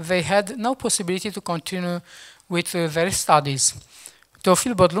when they had no possibility to continue with their studies.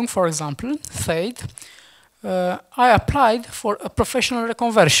 Teofil Bodlung, for example, said, "I applied for a professional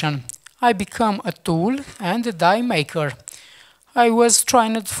reconversion. I became a tool and a die maker. I was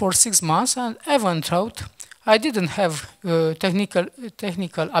trained for 6 months, and even though I didn't have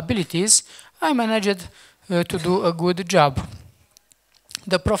technical abilities, I managed to do a good job.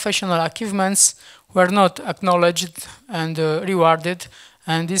 The professional achievements were not acknowledged and rewarded,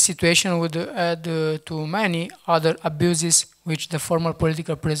 and this situation would add to many other abuses which the former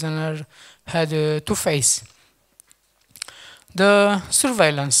political prisoner had to face." The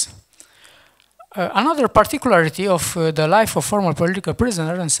surveillance. Another particularity of the life of former political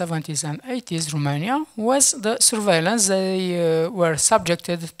prisoners in 70s and 80s Romania was the surveillance they were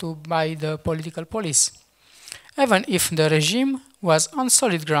subjected to by the political police. Even if the regime was on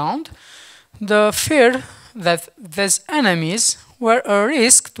solid ground, the fear that these enemies were a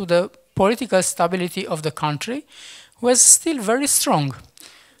risk to the political stability of the country was still very strong.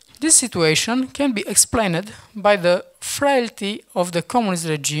 This situation can be explained by the frailty of the communist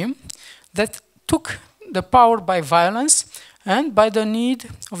regime that took the power by violence and by the need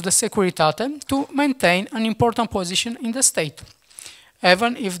of the Securitate to maintain an important position in the state,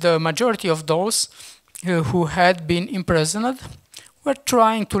 even if the majority of those who had been imprisoned were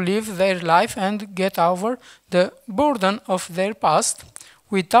trying to live their life and get over the burden of their past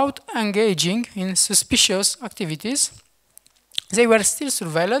without engaging in suspicious activities. They were still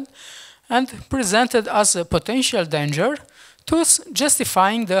surveilled and presented as a potential danger, thus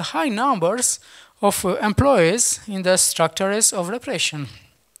justifying the high numbers of employees in the structures of repression.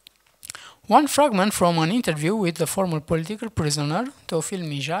 One fragment from an interview with the former political prisoner, Teofil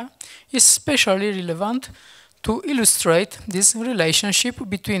Mija, is especially relevant to illustrate this relationship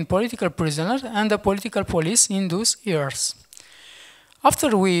between political prisoners and the political police in those years.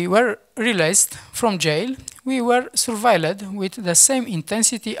 After we were released from jail, we were surveilled with the same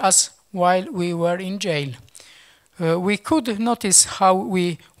intensity as while we were in jail. We could notice how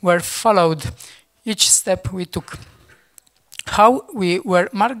we were followed each step we took, how we were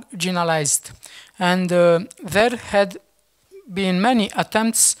marginalized, and there had been many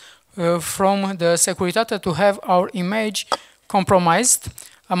attempts from the Securitate to have our image compromised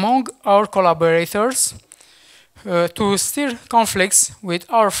among our collaborators, to stir conflicts with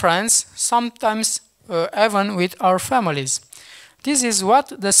our friends, sometimes even with our families. This is what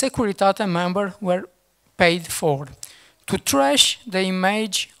the Securitate members were paid for, to trash the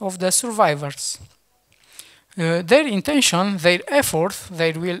image of the survivors. Their intention, their effort,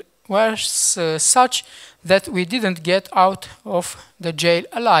 their will was such that we didn't get out of the jail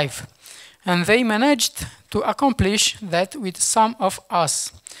alive. And they managed to accomplish that with some of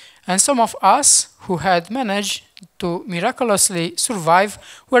us. And some of us who had managed to miraculously survive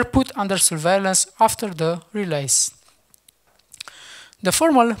were put under surveillance after the release. The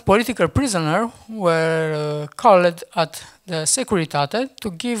former political prisoners were called at the Securitate to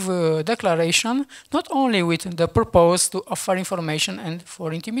give a declaration not only with the purpose to offer information and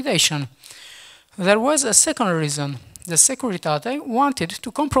for intimidation. There was a second reason. The Securitate wanted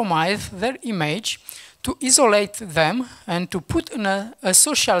to compromise their image, to isolate them, and to put a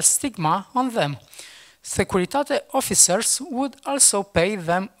social stigma on them. Securitate officers would also pay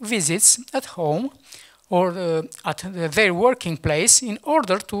them visits at home or at their working place in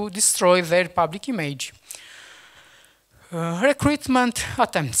order to destroy their public image. Recruitment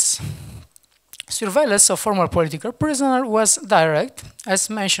attempts. Surveillance of former political prisoners was direct, as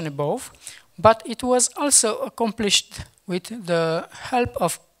mentioned above, but it was also accomplished with the help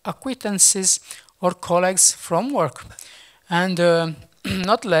of acquaintances or colleagues from work. And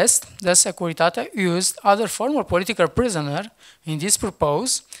not least, the Securitate used other former political prisoners in this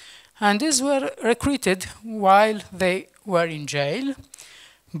purpose, and these were recruited while they were in jail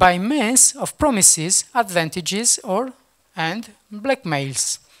by means of promises, advantages, and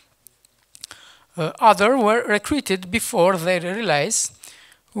blackmails. Others were recruited before their release,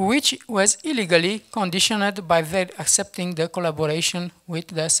 which was illegally conditioned by their accepting the collaboration with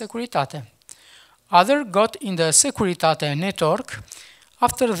the Securitate. Others got in the Securitate network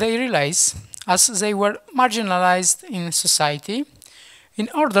after their release, as they were marginalized in society, in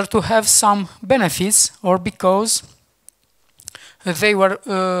order to have some benefits or because they were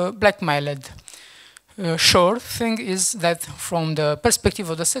blackmailed. Sure thing is that from the perspective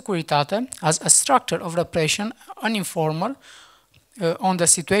of the Securitate, as a structure of repression, uninformal on the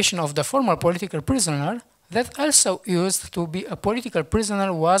situation of the former political prisoner, that also used to be a political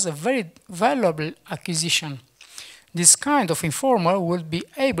prisoner was a very valuable acquisition. This kind of informer would be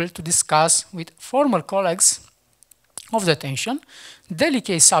able to discuss with former colleagues of detention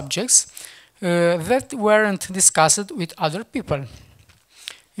delicate subjects that weren't discussed with other people.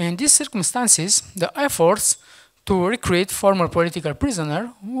 In these circumstances, the efforts to recruit former political prisoners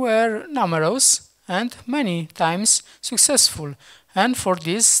were numerous and many times successful, and for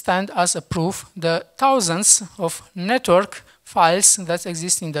this stand as a proof the thousands of network files that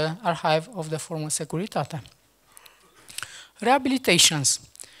exist in the archive of the former Securitate. Rehabilitations.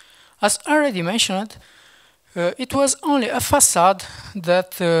 As already mentioned, it was only a facade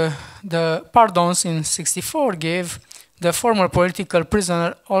that the pardons in '64 gave the former political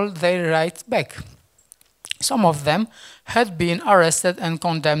prisoner all their rights back. Some of them had been arrested and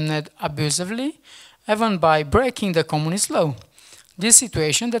condemned abusively, even by breaking the communist law. This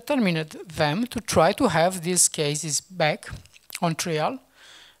situation determined them to try to have these cases back on trial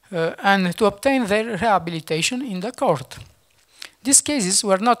and to obtain their rehabilitation in the court. These cases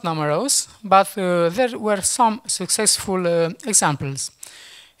were not numerous, but there were some successful examples.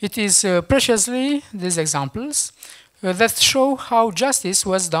 It is preciously these examples that show how justice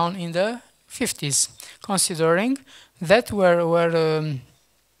was done in the 50s, considering that were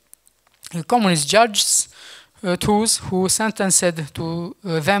communist judges those who sentenced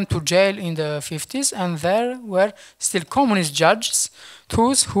them to jail in the 50s, and there were still communist judges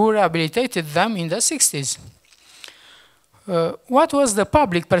those who rehabilitated them in the 60s. What was the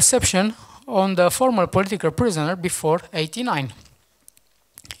public perception on the former political prisoner before '89?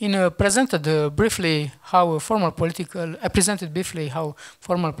 I presented briefly how former political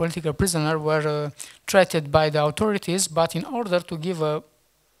prisoners were treated by the authorities, but in order to give a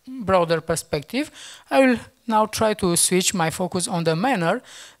broader perspective, I will now try to switch my focus on the manner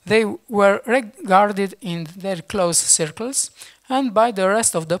they were regarded in their close circles and by the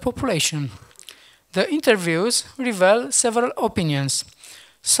rest of the population. The interviews reveal several opinions.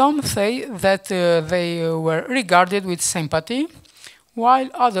 Some say that they were regarded with sympathy, while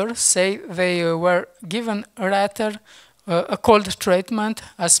others say they were given rather a cold treatment,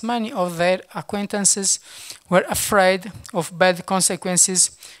 as many of their acquaintances were afraid of bad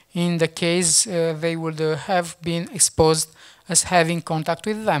consequences in the case they would have been exposed as having contact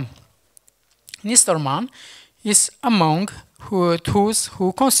with them. Nisterman is among those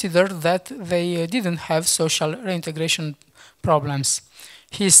who consider that they didn't have social reintegration problems.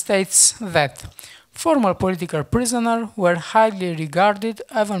 He states that former political prisoners were highly regarded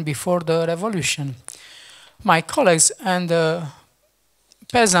even before the revolution. My colleagues and the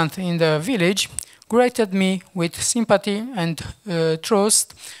peasants in the village greeted me with sympathy and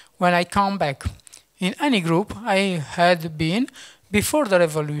trust when I come back. In any group I had been before the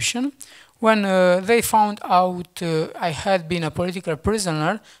revolution, when they found out I had been a political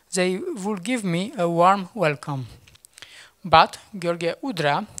prisoner, they would give me a warm welcome. But Gheorghe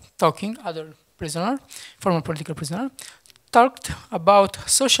Udrea, former political prisoner, talked about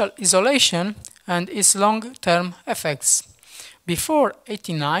social isolation and its long-term effects. Before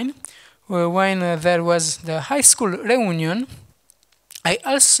 '89, when there was the high school reunion, I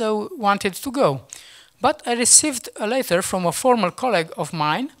also wanted to go, but I received a letter from a former colleague of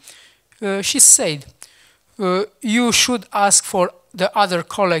mine. She said, you should ask for the other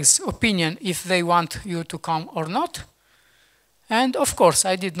colleagues' opinion if they want you to come or not. And of course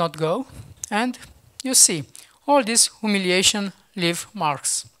I did not go, and you see, all this humiliation leave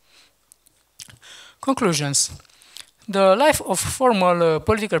marks. Conclusions. The life of former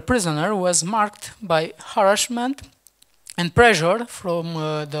political prisoner was marked by harassment and pressure from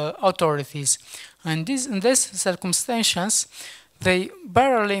the authorities. And in these circumstances, they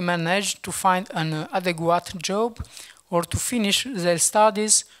barely managed to find an adequate job or to finish their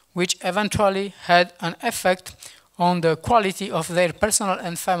studies, which eventually had an effect on the quality of their personal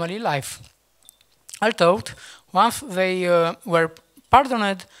and family life. Although once they were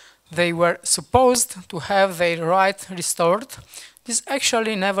pardoned, they were supposed to have their rights restored. This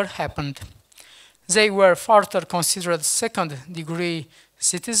actually never happened. They were further considered second-degree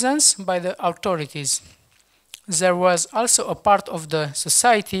citizens by the authorities. There was also a part of the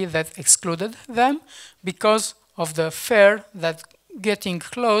society that excluded them because of the fear that getting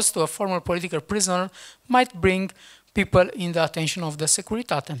close to a former political prisoner might bring people in the attention of the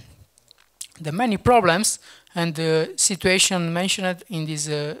Securitate. The many problems and the situation mentioned in this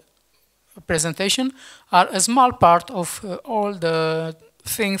presentation are a small part of all the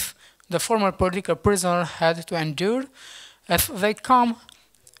things the former political prisoner had to endure, as they can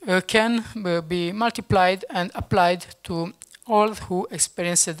be multiplied and applied to all who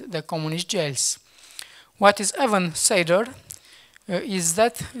experienced the communist jails. What is even sadder is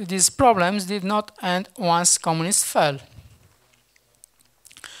that these problems did not end once communists fell.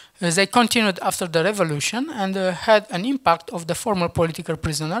 They continued after the revolution and had an impact of the former political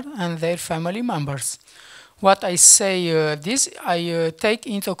prisoner and their family members. What I say this, I take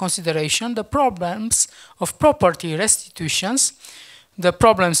into consideration the problems of property restitutions, the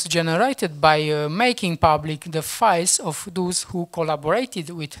problems generated by making public the files of those who collaborated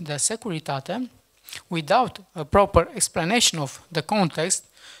with the Securitate without a proper explanation of the context,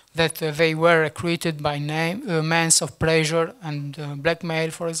 that they were recruited by means of pressure and blackmail,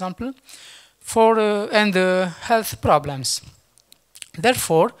 for example, and health problems.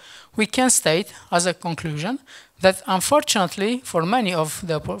 Therefore, we can state as a conclusion that unfortunately for many of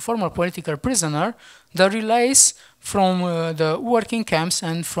the former political prisoners, the release from the working camps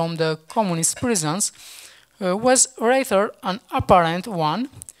and from the communist prisons was rather an apparent one,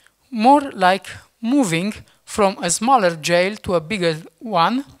 more like moving from a smaller jail to a bigger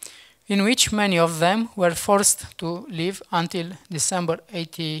one, in which many of them were forced to live until December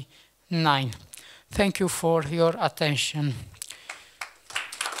 '89. Thank you for your attention.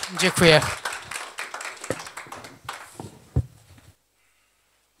 Dziękuję.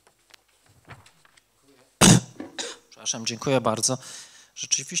 Przepraszam, dziękuję bardzo.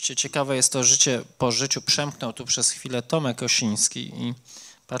 Rzeczywiście ciekawe jest to życie po życiu. Przemknął tu przez chwilę Tomek Osiński i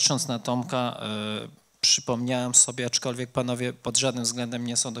patrząc na Tomka przypomniałem sobie, aczkolwiek panowie pod żadnym względem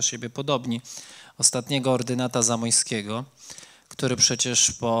nie są do siebie podobni, ostatniego ordynata Zamoyskiego, który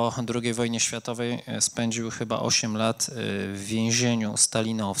przecież po II wojnie światowej spędził chyba 8 lat w więzieniu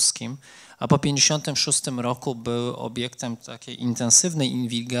stalinowskim, a po 1956 roku był obiektem takiej intensywnej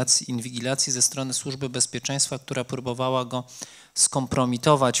inwigilacji ze strony Służby Bezpieczeństwa, która próbowała go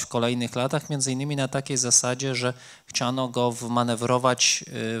skompromitować w kolejnych latach, między innymi na takiej zasadzie, że chciano go wmanewrować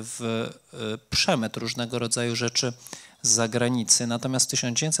w przemyt różnego rodzaju rzeczy z zagranicy. Natomiast w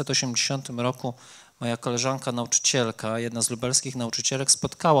 1980 roku moja koleżanka nauczycielka, jedna z lubelskich nauczycielek,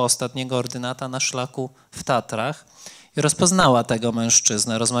 spotkała ostatniego ordynata na szlaku w Tatrach i rozpoznała tego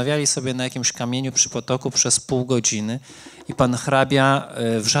mężczyznę. Rozmawiali sobie na jakimś kamieniu przy potoku przez pół godziny i pan hrabia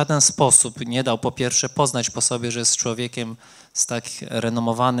w żaden sposób nie dał po pierwsze poznać po sobie, że jest człowiekiem z tak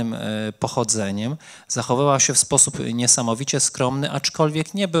renomowanym pochodzeniem. Zachowywał się w sposób niesamowicie skromny,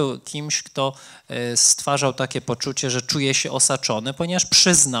 aczkolwiek nie był kimś, kto stwarzał takie poczucie, że czuje się osaczony, ponieważ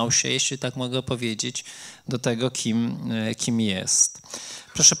przyznał się, jeśli tak mogę powiedzieć, do tego, kim jest.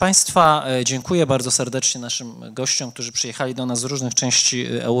 Proszę Państwa, dziękuję bardzo serdecznie naszym gościom, którzy przyjechali do nas z różnych części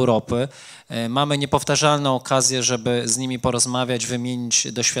Europy. Mamy niepowtarzalną okazję, żeby z nimi porozmawiać,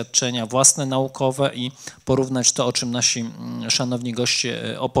 wymienić doświadczenia własne naukowe i porównać to, o czym nasi szanowni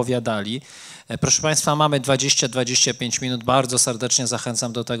goście opowiadali. Proszę Państwa, mamy 20-25 minut. Bardzo serdecznie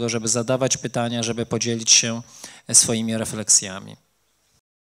zachęcam do tego, żeby zadawać pytania, żeby podzielić się swoimi refleksjami.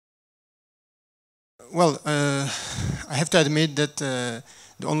 Well, I have to admit that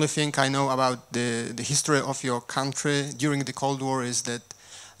the only thing I know about the history of your country during the Cold War is that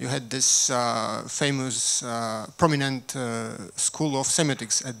you had this famous, prominent school of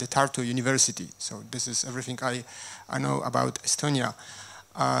Semiotics at the Tartu University. So this is everything I know about Estonia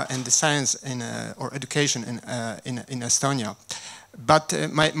and the science or education in Estonia. But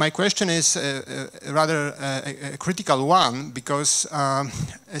my question is rather a critical one, because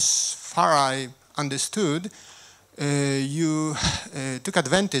as far I understood, you took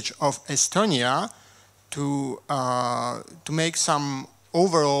advantage of Estonia to make some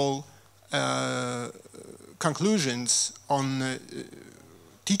overall conclusions on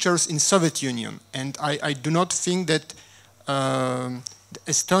teachers in Soviet Union, and I do not think that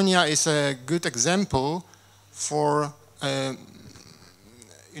Estonia is a good example for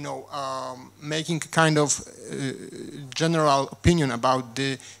making a kind of general opinion about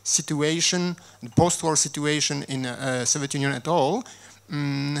the situation, the post-war situation in Soviet Union at all.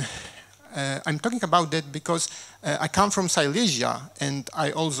 I'm talking about that because I come from Silesia, and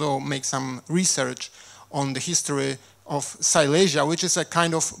I also make some research on the history of Silesia, which is a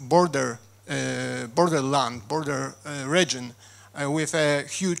kind of border region with a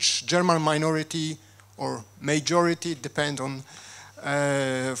huge German minority or majority, depend on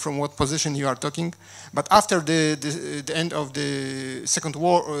from what position you are talking. But after the end of the Second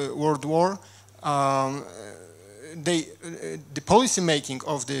World War, the policy making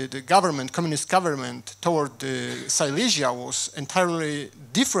of the government, communist government, toward Silesia was entirely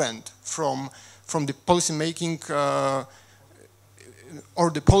different from the policy making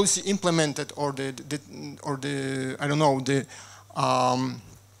or the policy implemented, or the I don't know, the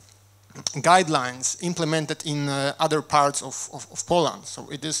guidelines implemented in other parts of Poland. So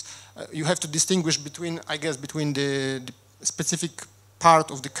it is you have to distinguish between, I guess, between the specific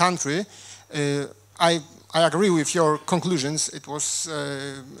part of the country. I agree with your conclusions. It was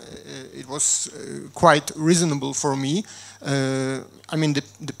quite reasonable for me. I mean,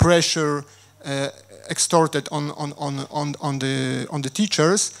 the pressure extorted on the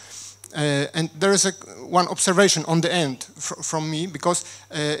teachers. And there is one observation on the end from me, because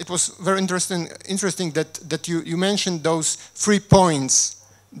it was very interesting that you mentioned those 3 points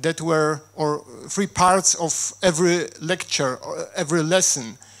that were, or 3 parts of every lecture or every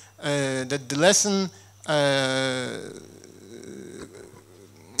lesson. That the lesson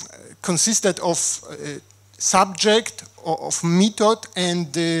consisted of subject, of method,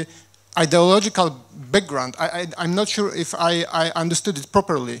 and the ideological background. I'm not sure if I understood it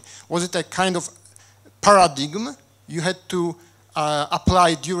properly. Was it a kind of paradigm you had to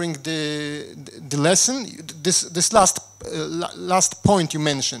apply during the lesson? This last point you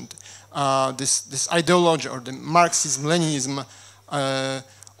mentioned, this ideology, or the Marxism, Leninism,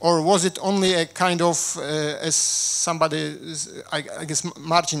 or was it only a kind of, as somebody, I guess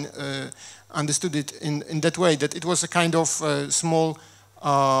Marcin understood it in that way, that it was a kind of small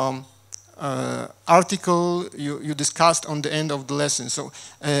article you discussed on the end of the lesson. So,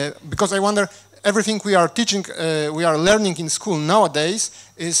 because I wonder, everything we are teaching, we are learning in school nowadays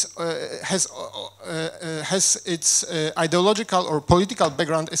has its ideological or political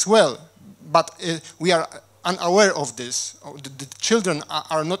background as well, but we are unaware of this. The children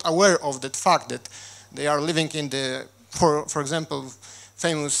are not aware of that fact that they are living in the, for example,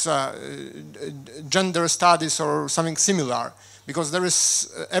 famous gender studies or something similar, because there is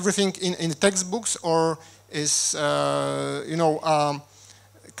everything in the textbooks or is, you know,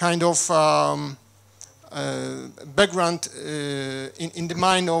 kind of background in the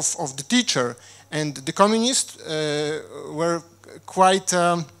mind of the teacher. And the communists were quite,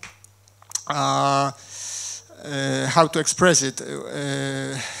 how to express it,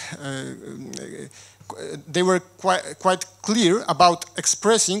 they were quite clear about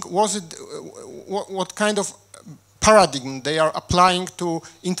expressing what kind of paradigm they are applying to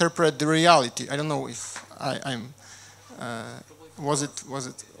interpret the reality. I don't know if I'm was it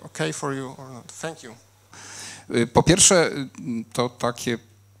okay for you or not? Thank you. Po pierwsze, to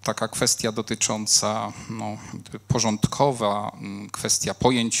taka kwestia dotycząca porządkowa, kwestia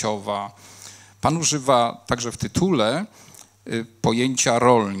pojęciowa. Pan używa także w tytule pojęcia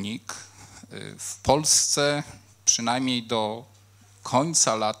rolnik. W Polsce przynajmniej do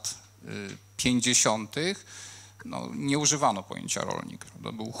końca lat 50. Nie używano pojęcia rolnik.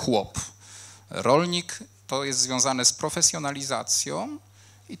 To był chłop. Rolnik to jest związane z profesjonalizacją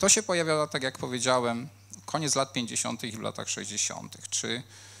i to się pojawiało, tak jak powiedziałem, koniec lat 50. i w latach 60. Czy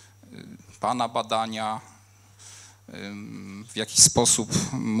pana badania, w jakiś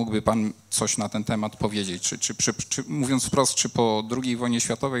sposób mógłby pan coś na ten temat powiedzieć? Czy mówiąc wprost, czy po II wojnie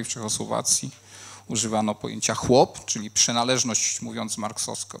światowej w Czechosłowacji używano pojęcia chłop, czyli przynależność, mówiąc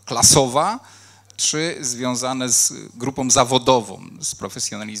marksowsko, klasowa, czy związane z grupą zawodową, z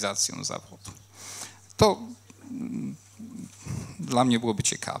profesjonalizacją zawodu? To dla mnie byłoby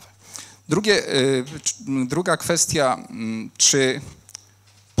ciekawe. Druga kwestia, czy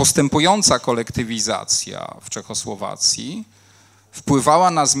postępująca kolektywizacja w Czechosłowacji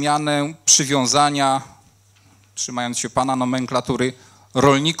wpływała na zmianę przywiązania, trzymając się pana nomenklatury,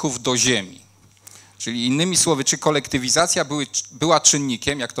 rolników do ziemi. Czyli innymi słowy, czy kolektywizacja była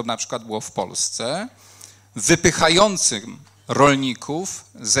czynnikiem, jak to na przykład było w Polsce, wypychającym rolników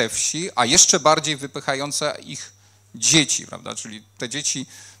ze wsi, a jeszcze bardziej wypychająca ich dzieci, prawda? Czyli te dzieci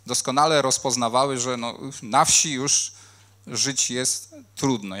doskonale rozpoznawały, że na wsi już żyć jest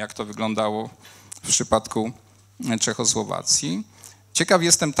trudno, jak to wyglądało w przypadku Czechosłowacji. Ciekaw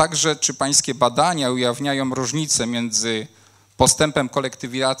jestem także, czy pańskie badania ujawniają różnicę między postępem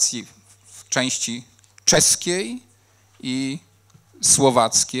kolektywizacji w części czeskiej i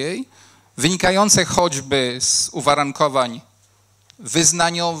słowackiej, wynikające choćby z uwarunkowań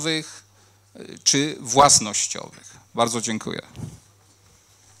wyznaniowych czy własnościowych. Bardzo dziękuję.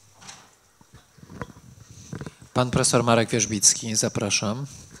 Pan profesor Marek Wierzbicki, zapraszam.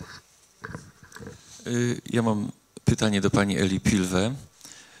 Ja mam pytanie do pani Eli Pilve,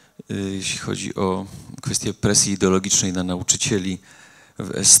 jeśli chodzi o kwestię presji ideologicznej na nauczycieli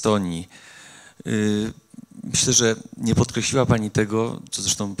w Estonii. Myślę, że nie podkreśliła pani tego, co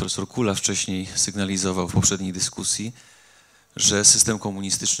zresztą profesor Kula wcześniej sygnalizował w poprzedniej dyskusji, że system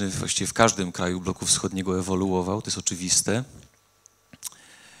komunistyczny właściwie w każdym kraju bloku wschodniego ewoluował, to jest oczywiste.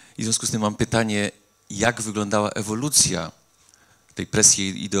 I w związku z tym mam pytanie, jak wyglądała ewolucja tej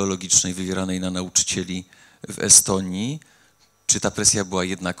presji ideologicznej wywieranej na nauczycieli w Estonii? Czy ta presja była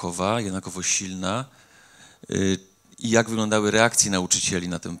jednakowa, jednakowo silna? I jak wyglądały reakcje nauczycieli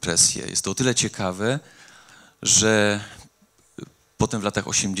na tę presję? Jest to o tyle ciekawe, że potem w latach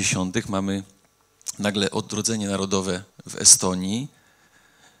 80. mamy nagle odrodzenie narodowe w Estonii.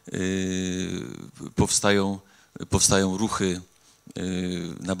 Powstają ruchy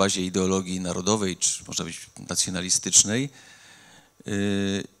na bazie ideologii narodowej, czy można być nacjonalistycznej,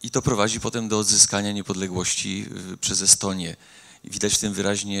 i to prowadzi potem do odzyskania niepodległości przez Estonię. Widać w tym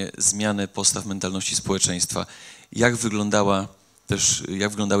wyraźnie zmianę postaw mentalności społeczeństwa. Jak wyglądały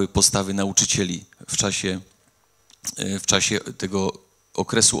postawy nauczycieli w czasie tego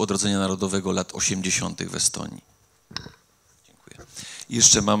okresu odrodzenia narodowego lat 80. w Estonii? Dziękuję. I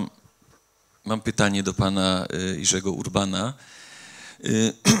jeszcze mam pytanie do pana Jiriego Urbana.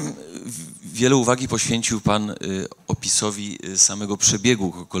 Wiele uwagi poświęcił pan opisowi samego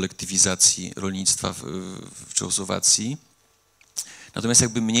przebiegu kolektywizacji rolnictwa w Czechosłowacji. Natomiast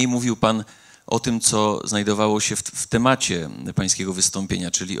jakby mniej mówił pan o tym, co znajdowało się w temacie pańskiego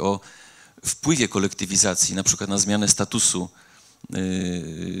wystąpienia, czyli o wpływie kolektywizacji, na przykład na zmianę statusu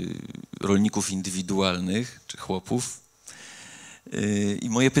rolników indywidualnych czy chłopów. I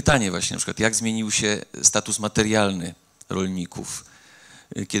moje pytanie właśnie, na przykład, jak zmienił się status materialny rolników?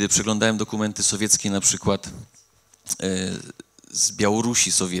 Kiedy przeglądałem dokumenty sowieckie, na przykład z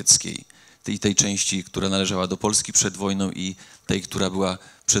Białorusi sowieckiej, tej części, która należała do Polski przed wojną i tej, która była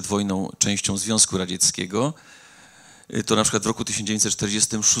przed wojną częścią Związku Radzieckiego, to na przykład w roku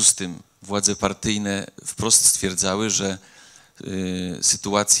 1946 władze partyjne wprost stwierdzały, że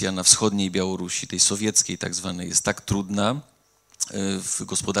sytuacja na wschodniej Białorusi, tej sowieckiej tak zwanej, jest tak trudna w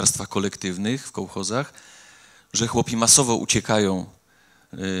gospodarstwach kolektywnych, w kołchozach, że chłopi masowo uciekają,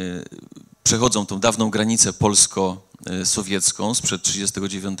 przechodzą tą dawną granicę polsko-sowiecką sprzed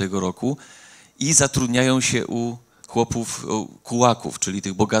 1939 roku i zatrudniają się u chłopów, kułaków, czyli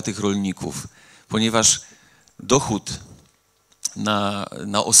tych bogatych rolników, ponieważ dochód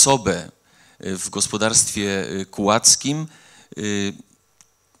na osobę w gospodarstwie kułackim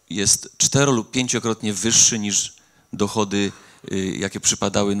jest 4- lub 5-krotnie wyższy niż dochody, jakie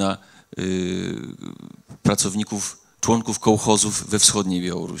przypadały na pracowników, członków kołchozów we wschodniej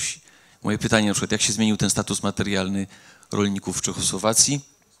Białorusi. Moje pytanie na przykład, jak się zmienił ten status materialny rolników w Czechosłowacji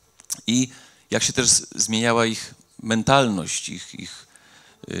i jak się też zmieniała ich mentalność, ich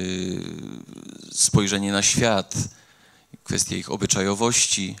spojrzenie na świat, kwestia ich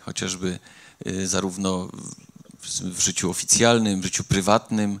obyczajowości, chociażby zarówno w życiu oficjalnym, w życiu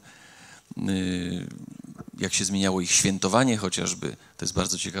prywatnym, jak się zmieniało ich świętowanie chociażby. To jest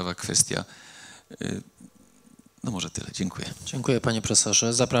bardzo ciekawa kwestia. No może tyle. Dziękuję. Dziękuję panie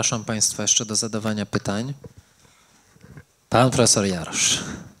profesorze. Zapraszam państwa jeszcze do zadawania pytań. Pan profesor Jarosz.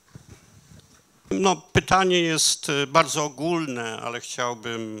 No, pytanie jest bardzo ogólne, ale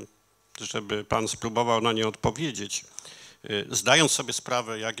chciałbym, żeby pan spróbował na nie odpowiedzieć. Zdając sobie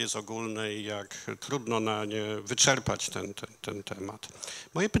sprawę, jak jest ogólne i jak trudno na nie wyczerpać ten temat.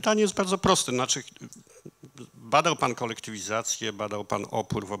 Moje pytanie jest bardzo proste. Znaczy, badał pan kolektywizację, badał pan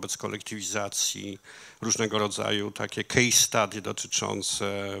opór wobec kolektywizacji, różnego rodzaju takie case study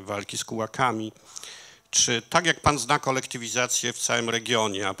dotyczące walki z kułakami. Czy tak jak pan zna kolektywizację w całym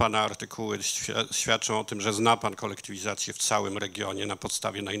regionie, a pana artykuły świadczą o tym, że zna pan kolektywizację w całym regionie na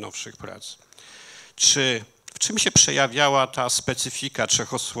podstawie najnowszych prac, w czym się przejawiała ta specyfika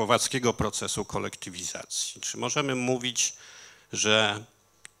czechosłowackiego procesu kolektywizacji? Czy możemy mówić, że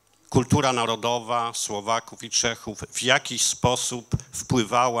kultura narodowa Słowaków i Czechów w jakiś sposób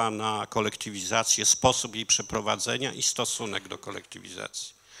wpływała na kolektywizację, sposób jej przeprowadzenia i stosunek do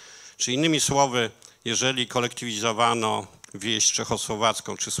kolektywizacji? Czy innymi słowy, jeżeli kolektywizowano wieś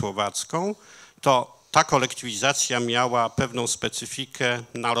czechosłowacką czy słowacką, to ta kolektywizacja miała pewną specyfikę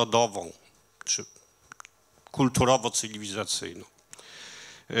narodową czy kulturowo-cywilizacyjną.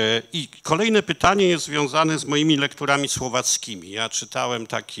 I kolejne pytanie jest związane z moimi lekturami słowackimi. Ja czytałem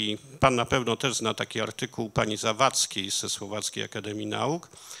pan na pewno też zna taki artykuł pani Zawadzkiej ze Słowackiej Akademii Nauk,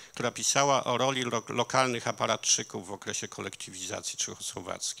 która pisała o roli lokalnych aparatczyków w okresie kolektywizacji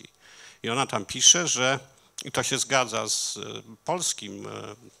czechosłowackiej. I ona tam pisze, że, i to się zgadza z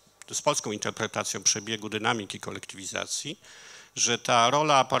polską interpretacją przebiegu dynamiki kolektywizacji, że ta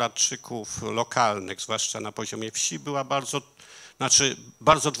rola aparatczyków lokalnych, zwłaszcza na poziomie wsi, była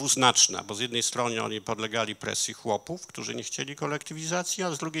bardzo dwuznaczna, bo z jednej strony oni podlegali presji chłopów, którzy nie chcieli kolektywizacji,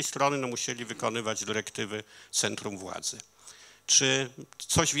 a z drugiej strony musieli wykonywać dyrektywy centrum władzy. Czy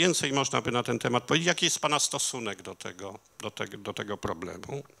coś więcej można by na ten temat powiedzieć? Jaki jest pana stosunek do tego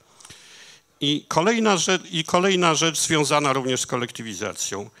problemu? I kolejna rzecz związana również z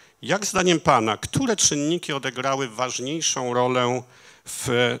kolektywizacją. Jak zdaniem pana, które czynniki odegrały ważniejszą rolę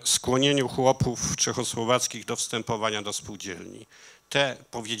w skłonieniu chłopów czechosłowackich do wstępowania do spółdzielni? Te,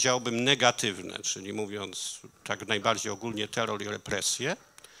 powiedziałbym, negatywne, czyli mówiąc tak najbardziej ogólnie terror i represje,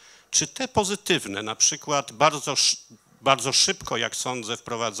 czy te pozytywne, na przykład bardzo szybko, jak sądzę,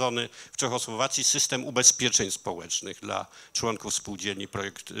 wprowadzony w Czechosłowacji system ubezpieczeń społecznych dla członków spółdzielni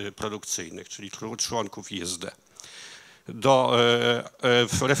produkcyjnych, czyli członków ISD. Do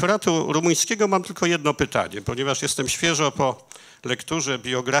referatu rumuńskiego mam tylko jedno pytanie, ponieważ jestem świeżo po lekturze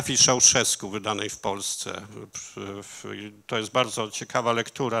biografii Ceausescu wydanej w Polsce. To jest bardzo ciekawa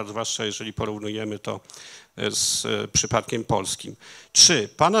lektura, zwłaszcza jeżeli porównujemy to z przypadkiem polskim. Czy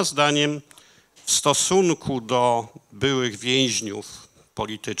pana zdaniem w stosunku do byłych więźniów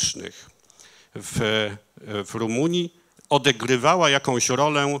politycznych w Rumunii odegrywała jakąś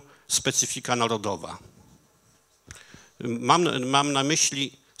rolę specyfika narodowa? Mam na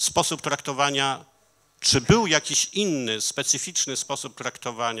myśli sposób traktowania, czy był jakiś inny, specyficzny sposób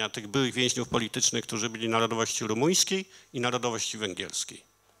traktowania tych byłych więźniów politycznych, którzy byli narodowości rumuńskiej i narodowości węgierskiej?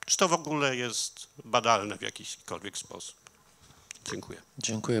 Czy to w ogóle jest badalne w jakikolwiek sposób? Dziękuję.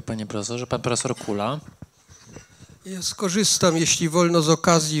 Dziękuję panie profesorze. Pan profesor Kula. Ja skorzystam, jeśli wolno, z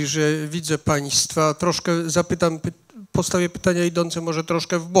okazji, że widzę państwa. Troszkę postawię pytania idące może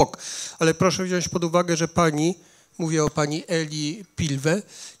troszkę w bok, ale proszę wziąć pod uwagę, że pani, mówię o pani Eli Pilve,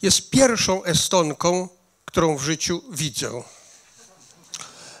 jest pierwszą Estonką, którą w życiu widzę.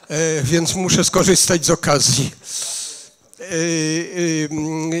 więc muszę skorzystać z okazji.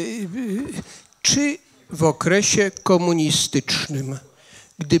 Czy w okresie komunistycznym,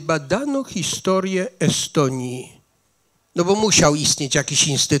 gdy badano historię Estonii, no bo musiał istnieć jakiś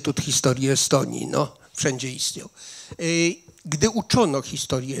Instytut Historii Estonii, no wszędzie istniał, gdy uczono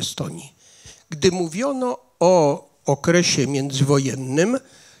historię Estonii, gdy mówiono o okresie międzywojennym,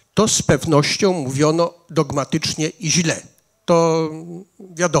 to z pewnością mówiono dogmatycznie i źle. To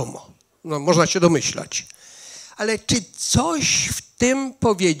wiadomo, no, można się domyślać. Ale czy coś w tym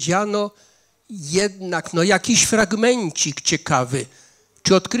powiedziano jednak, no jakiś fragmencik ciekawy,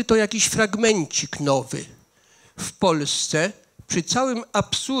 czy odkryto jakiś fragmencik nowy w Polsce przy całym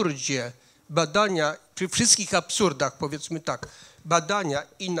absurdzie badania, przy wszystkich absurdach, powiedzmy tak, badania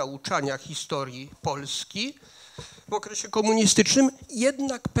i nauczania historii Polski w okresie komunistycznym,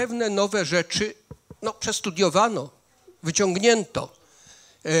 jednak pewne nowe rzeczy no, przestudiowano, wyciągnięto.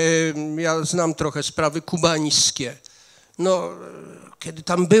 Ja znam trochę sprawy kubańskie. No, kiedy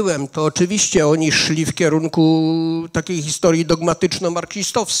tam byłem, to oczywiście oni szli w kierunku takiej historii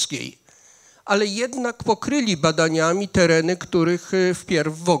dogmatyczno-marksistowskiej, ale jednak pokryli badaniami tereny, których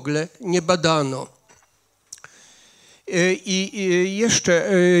wpierw w ogóle nie badano. I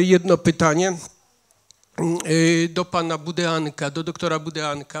jeszcze jedno pytanie do pana Budeanca, do doktora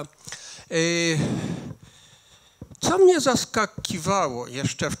Budeanca. Co mnie zaskakiwało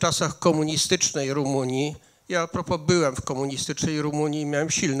jeszcze w czasach komunistycznej Rumunii, ja a propos byłem w komunistycznej Rumunii i miałem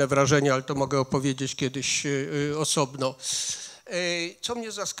silne wrażenie, ale to mogę opowiedzieć kiedyś osobno. Co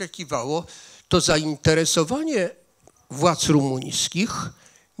mnie zaskakiwało, to zainteresowanie władz rumuńskich,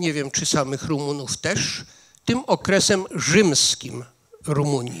 nie wiem czy samych Rumunów też, tym okresem rzymskim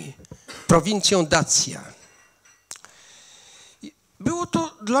Rumunii, prowincją Dacia. Było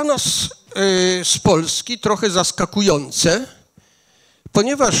to dla nas z Polski trochę zaskakujące,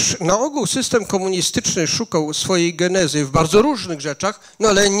 ponieważ na ogół system komunistyczny szukał swojej genezy w bardzo różnych rzeczach, no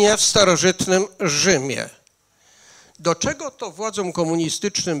ale nie w starożytnym Rzymie. Do czego to władzom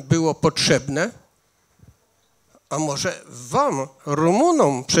komunistycznym było potrzebne? A może wam,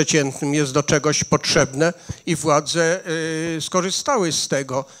 Rumunom przeciętnym, jest do czegoś potrzebne i władze skorzystały z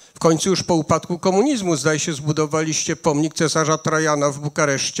tego. W końcu już po upadku komunizmu, zdaje się, zbudowaliście pomnik cesarza Trajana w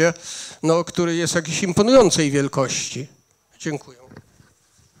Bukareszcie, no, który jest jakiejś imponującej wielkości. Dziękuję.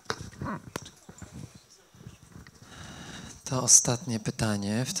 To ostatnie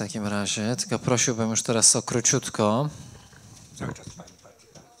pytanie w takim razie, tylko prosiłbym już teraz o króciutko. Cały czas pani.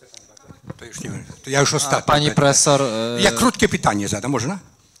 To już nie wiem, to ja już ostatnio. Pani profesor... Ja krótkie pytanie zadam, można?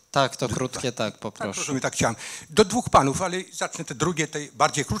 Tak, to krótkie, tak, poproszę. Tak chciałem. Do dwóch panów, ale zacznę te drugie, te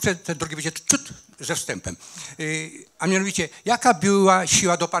bardziej krótsze, te drugie będzie ciut ze wstępem. A mianowicie, jaka była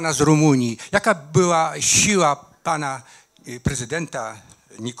siła do pana z Rumunii? Jaka była siła pana prezydenta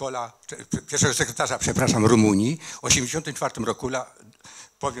Nicola, pierwszego sekretarza, przepraszam, Rumunii w 1984 roku,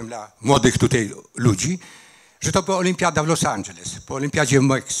 powiem dla młodych tutaj ludzi, że to była olimpiada w Los Angeles, po olimpiadzie w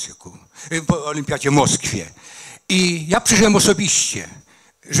Meksyku, po olimpiadzie w Moskwie. I ja przyszedłem osobiście,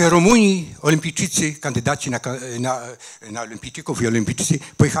 że Rumuni, olimpijczycy, kandydaci na olimpijczyków i olimpijczycy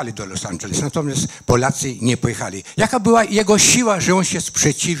pojechali do Los Angeles, natomiast Polacy nie pojechali. Jaka była jego siła, że on się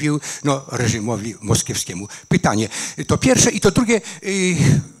sprzeciwił reżimowi moskiewskiemu? Pytanie. To pierwsze i to drugie.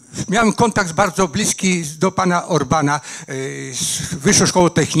 Miałem kontakt bardzo bliski do pana Urbana z Wyższą Szkołą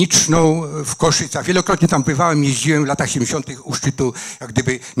Techniczną w Koszycach. Wielokrotnie tam bywałem, jeździłem w latach 70. u szczytu jak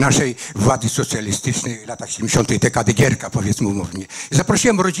gdyby naszej władzy socjalistycznej w latach 70. dekady Gierka, powiedzmy umownie.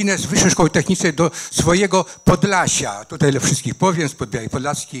 Zaprosiłem rodzinę z Wyższej Szkoły Technicznej do swojego Podlasia. Tutaj wszystkich powiem, z Podbiałej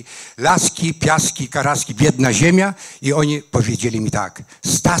Podlaski, laski, piaski, karaski, biedna ziemia. I oni powiedzieli mi tak: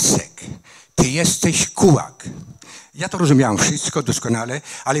 Stasek, ty jesteś kułak. Ja to rozumiałem wszystko doskonale,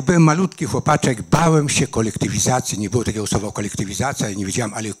 ale byłem malutki chłopaczek, bałem się kolektywizacji, nie było takiego słowa kolektywizacja, nie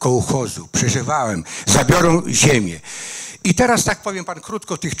wiedziałem, ale kołchozu, przeżywałem, zabiorą ziemię. I teraz tak powiem pan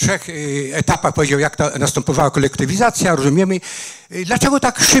krótko, w tych trzech etapach powiedział, jak to następowała kolektywizacja, rozumiemy, dlaczego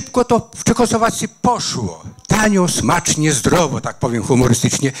tak szybko to w Czechosłowacji poszło. Tanio, smacznie, zdrowo, tak powiem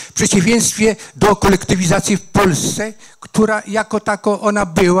humorystycznie, w przeciwieństwie do kolektywizacji w Polsce, która jako tako ona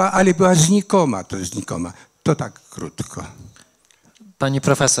była, ale była znikoma, to jest znikoma. To tak krótko. Pani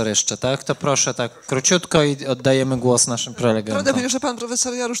profesor jeszcze, tak? To proszę tak króciutko i oddajemy głos naszym prelegentom. Prawda, że pan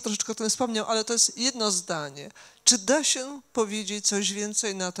profesor Jarusz troszeczkę troszkę o tym wspomniał, ale to jest jedno zdanie. Czy da się powiedzieć coś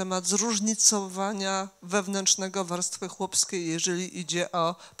więcej na temat zróżnicowania wewnętrznego warstwy chłopskiej, jeżeli idzie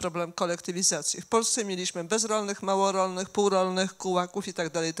o problem kolektywizacji? W Polsce mieliśmy bezrolnych, małorolnych, półrolnych, kułaków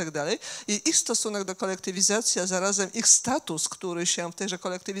itd. I ich stosunek do kolektywizacji, a zarazem ich status, który się w tejże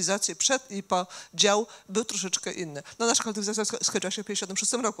kolektywizacji przed i po dział, był troszeczkę inny. No, nasza kolektywizacja skończyła się w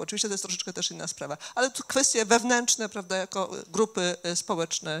 1956 roku, oczywiście to jest troszeczkę też inna sprawa, ale tu kwestie wewnętrzne, prawda, jako grupy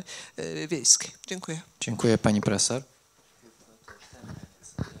społeczne wiejskie. Dziękuję. Dziękuję pani profesor.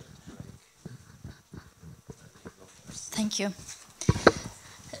 Thank you.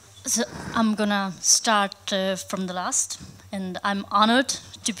 So I'm gonna start from the last, and I'm honored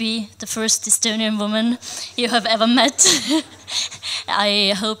to be the first Estonian woman you have ever met.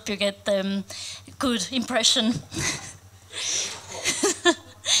 I hope you get a good impression.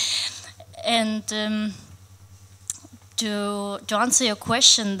 And to answer your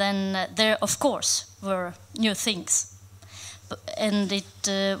question, then there, of course, were new things. And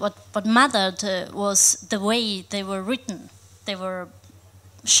what mattered was the way they were written, they were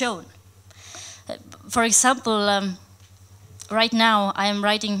shown. For example, right now I am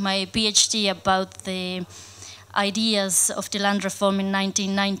writing my PhD about the ideas of the land reform in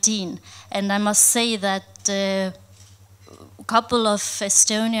 1919, and I must say that a couple of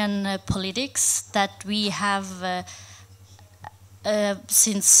Estonian politics that we have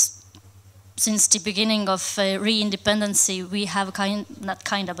since the beginning of re-independency, we have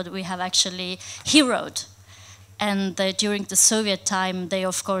but we have actually heroed. And during the Soviet time, they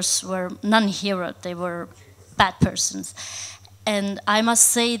of course were non-heroed, they were bad persons. And I must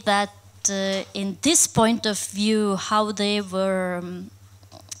say that in this point of view, how they were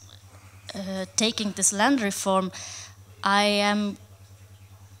taking this land reform, I am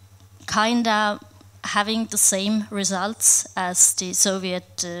kinda having the same results as the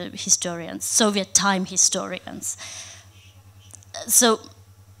Soviet historians, Soviet time historians. So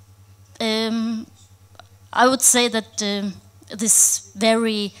I would say that this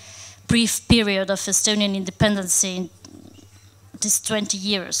very brief period of Estonian independence, in this 20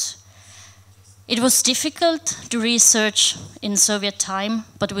 years, it was difficult to research in Soviet time,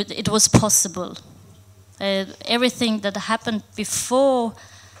 but it was possible. Everything that happened before,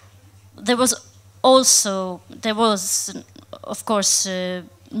 there was, of course,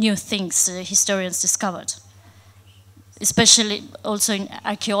 new things historians discovered, especially also in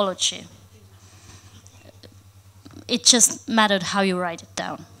archaeology. It just mattered how you write it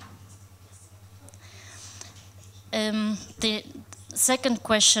down. The second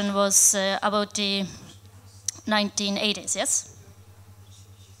question was about the 1980s, yes?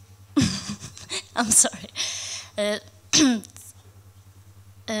 I'm sorry.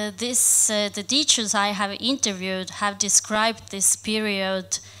 The teachers I have interviewed have described this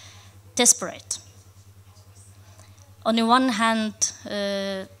period desperate. On the one hand,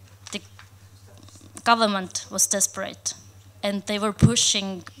 the government was desperate, and they were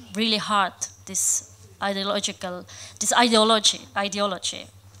pushing really hard this ideology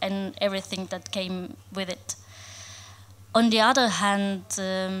and everything that came with it. On the other hand,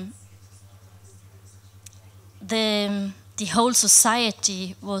 the whole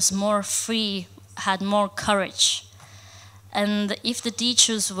society was more free, had more courage. And if the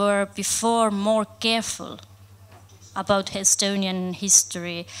teachers were before more careful about Estonian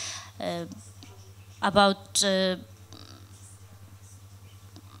history, about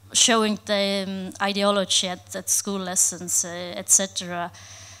showing the ideology at school lessons, etc.,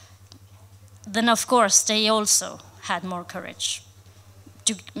 then of course they also had more courage.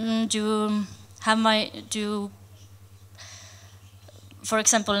 For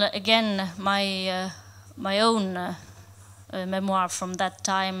example, again, my own memoir from that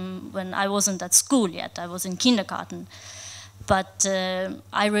time when I wasn't at school yet, I was in kindergarten. But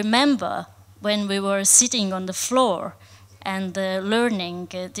I remember when we were sitting on the floor and learning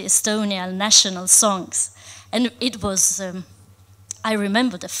the Estonian national songs. And it was, I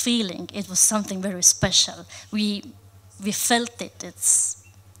remember the feeling, it was something very special. We felt it,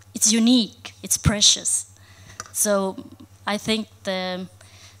 it's unique, it's precious. So I think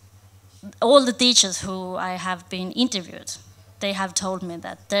all the teachers who I have been interviewed, they have told me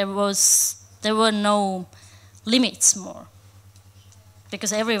that there were no limits more,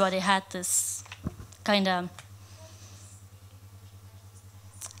 because everybody had this kind of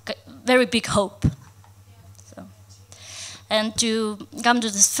very big hope. So, and to come to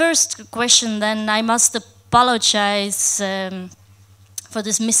this first question, then I must apologize for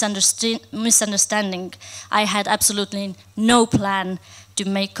this misunderstanding. I had absolutely no plan to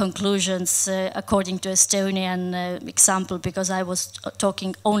make conclusions according to Estonian example, because I was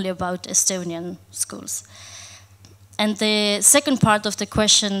talking only about Estonian schools. And the second part of the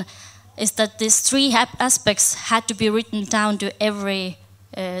question is that these three aspects had to be written down to every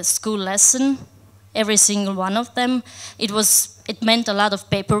school lesson, every single one of them. It meant a lot of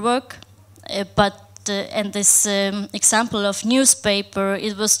paperwork, and this example of newspaper,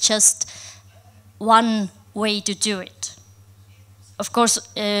 it was just one way to do it. Of course,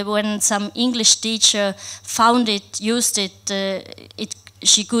 when some English teacher found it, used it,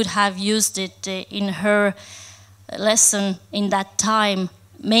 she could have used it in her lesson in that time.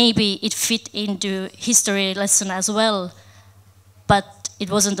 Maybe it fit into history lesson as well, but it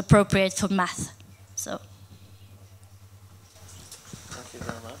wasn't appropriate for math. So. Thank you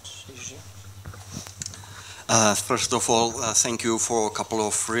very much. Jiri? First of all, thank you for a couple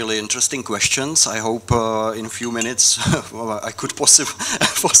of really interesting questions. I hope in a few minutes I could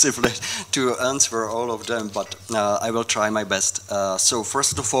possibly to answer all of them, but I will try my best. So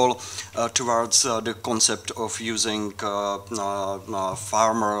first of all, towards the concept of using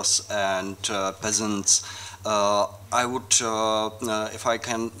farmers and peasants, I would, if I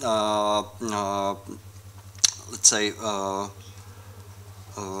can, let's say,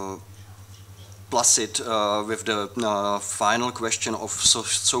 plus it with the final question of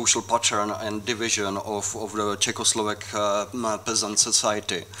social pattern and division of the Czechoslovak peasant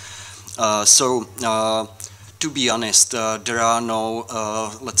society. To be honest, there are no,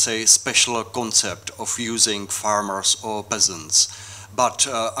 let's say, special concept of using farmers or peasants. But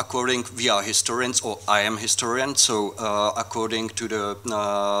we are historians, or I am historian, so according to the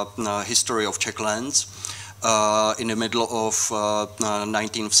history of Czech lands, in the middle of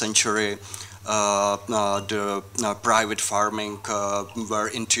 19th century, the private farming were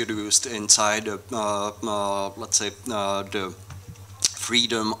introduced inside, let's say, the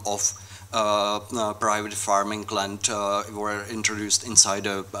freedom of private farming land were introduced inside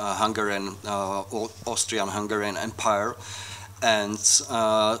the Hungarian, Austrian-Hungarian Empire. And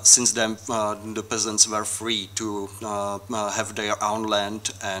since then, the peasants were free to have their own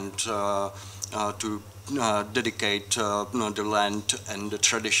land and to dedicate the land and the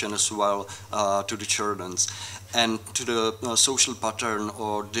tradition as well to the children. And to the social pattern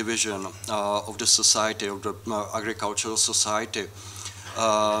or division of the society, of the agricultural society,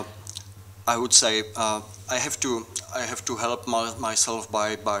 I would say I have to help myself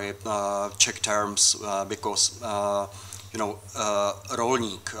by Czech terms because you know,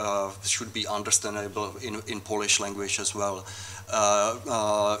 rolník should be understandable in Polish language as well.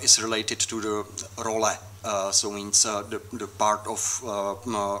 Is related to the role, so means the part of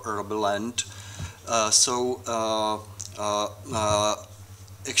urban land.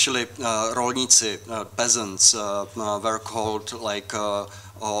 Actually, rolníci, peasants, were called like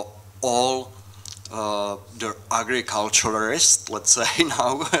all the agriculturalists, let's say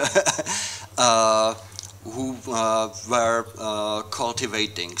now, who were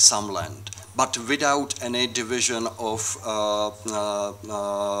cultivating some land, but without any division of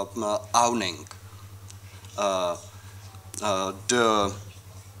owning. The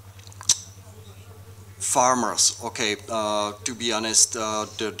farmers, okay, to be honest,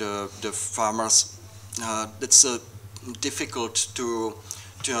 the farmers, it's difficult to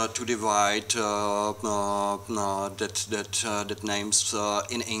divide that names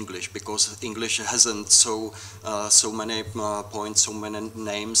in English, because English hasn't so many points, so many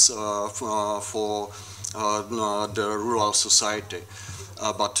names for the rural society.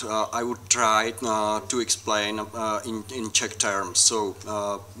 But I would try to explain in Czech terms. So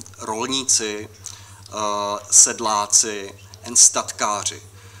rolníci, sedláci, and statkáři.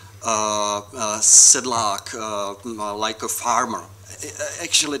 Sedlák, like a farmer.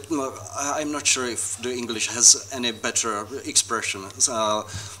 Actually, I'm not sure if the English has any better expression.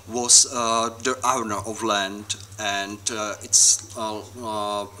 Was the owner of land, and it's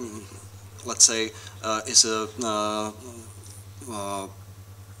let's say is a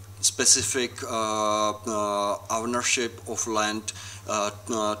specific ownership of land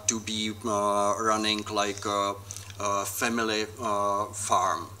to be running like a family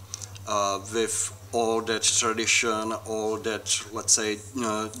farm with all that tradition, all that, let's say,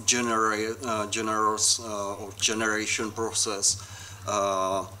 generous or generation process,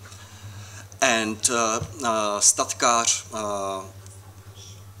 and statkář.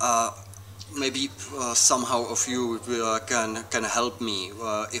 Maybe somehow of you can help me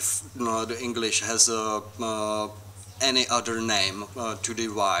if the English has any other name to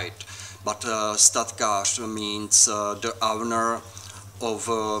divide. But statkář means the owner of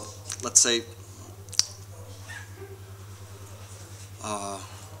let's say, I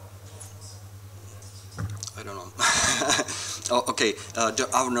don't know. Oh, okay, the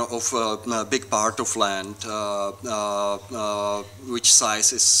owner of a big part of land, which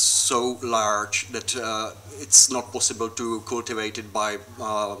size is so large that it's not possible to cultivate it by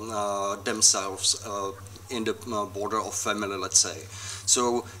themselves in the border of family, let's say.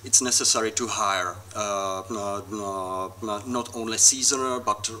 So it's necessary to hire not only seasonal,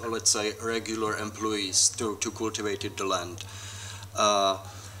 but let's say regular employees to cultivate the land.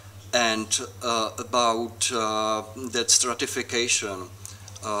 And about that stratification,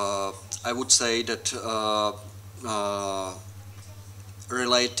 I would say that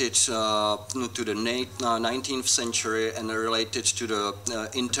related to the 19th century and related to the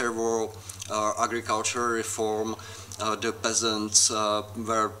interwar agricultural reform, the peasants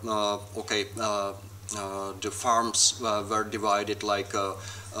were, the farms were divided like a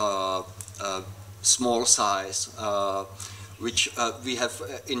small size, which we have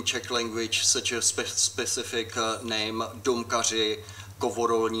in Czech language such a specific name, domkaři,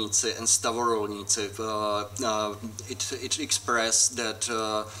 kovorolníci and stavorolníci. It expressed that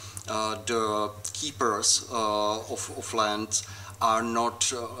the keepers of land are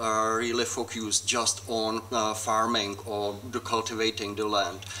not really focused just on farming or the cultivating the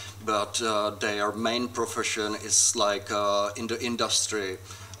land, but their main profession is like in the industry,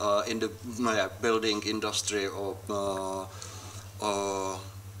 in the building industry, or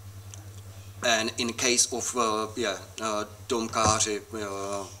and in case of domkaři,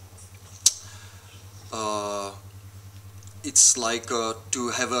 it's like to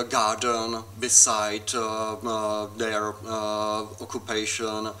have a garden beside their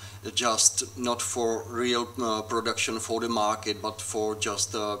occupation, just not for real production for the market, but for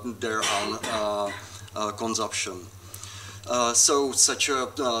just their own consumption. So such a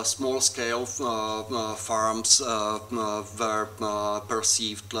small-scale farms were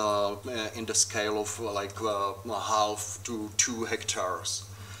perceived in the scale of like half to 2 hectares.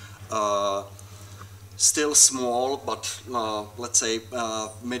 Still small, but let's say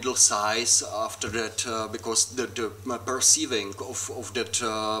middle size after that, because the perceiving of that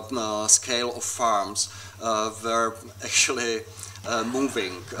scale of farms were actually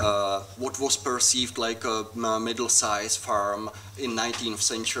moving. What was perceived like a middle-sized farm in 19th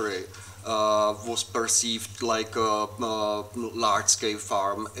century was perceived like a large-scale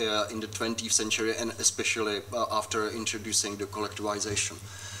farm in the 20th century, and especially after introducing the collectivization.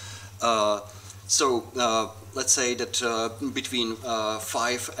 So let's say that between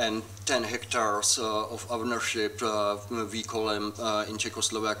 5 and 10 hectares of ownership, we call them in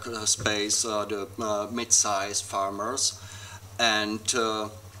Czechoslovak space the mid-sized farmers. And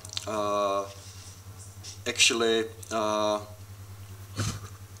actually,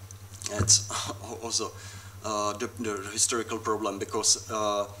 it's also the historical problem, because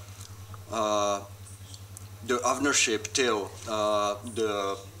the ownership till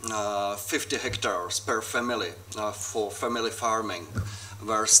the 50 hectares per family for family farming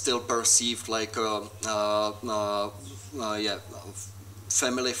were still perceived like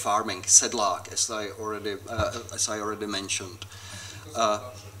family farming, sedlák, as I already mentioned,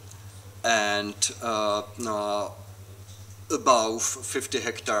 and above 50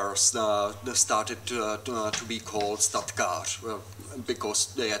 hectares started to be called statkář,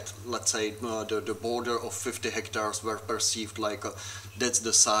 because they had, let's say, the border of 50 hectares were perceived like that's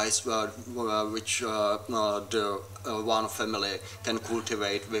the size which the one family can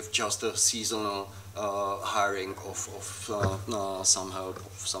cultivate with just a seasonal hiring of some help,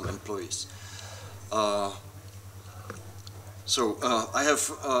 of some employees. So I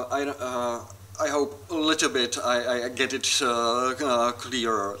hope a little bit I get it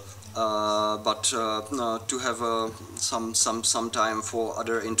clearer, but to have some time for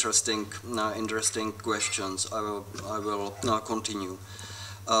other interesting questions, I will continue.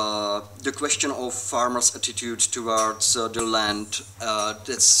 The question of farmers' attitude towards the land,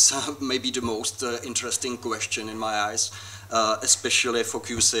 that's maybe the most interesting question in my eyes, especially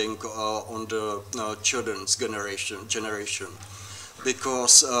focusing on the children's generation,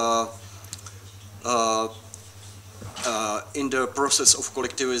 because in the process of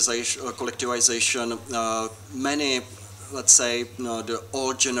collectivization, many, let's say, the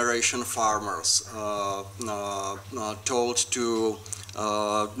old generation farmers told to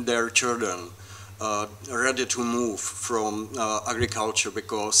their children ready to move from agriculture,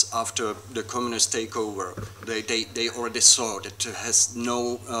 because after the communist takeover, they already saw that it has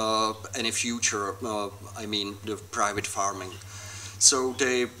no any future. I mean, the private farming. So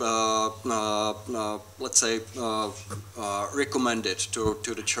they, let's say, recommended to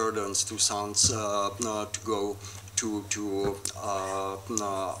the children, to sons, to go to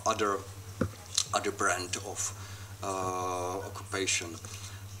other brand of occupation,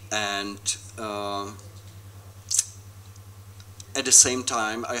 and at the same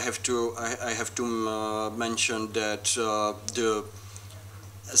time, I have to mention that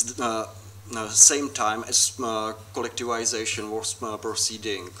same time as collectivization was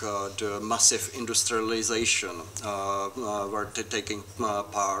proceeding, the massive industrialization were taking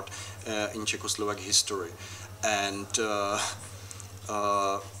part in Czechoslovak history, and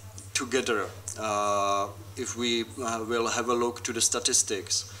together, if we will have a look to the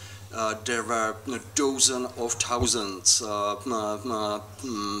statistics, there were dozens of thousands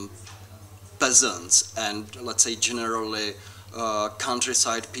peasants and, let's say, generally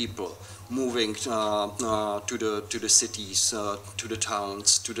countryside people moving to the cities, to the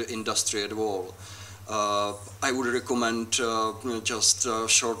towns, to the industry at all. I would recommend just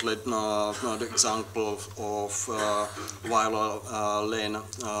shortly the example of Viola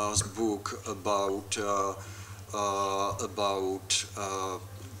Lin's book about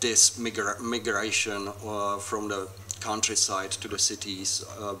this migration from the countryside to the cities,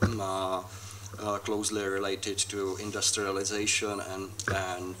 closely related to industrialization and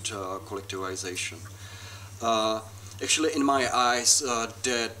collectivization. Actually, in my eyes,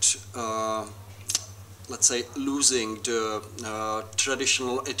 that let's say losing the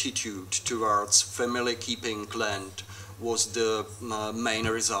traditional attitude towards family keeping land was the main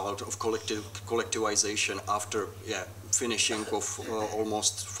result of collectivization after finishing of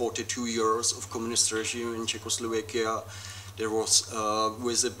almost 42 years of communist regime in Czechoslovakia. There was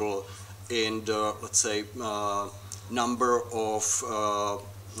visible in the, let's say, number of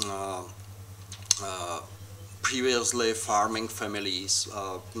previously farming families,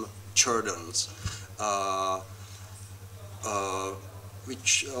 children,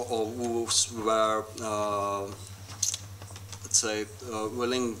 which who were, let's say,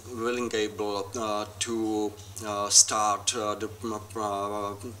 willing able to start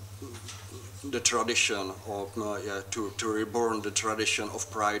the tradition of to reborn the tradition of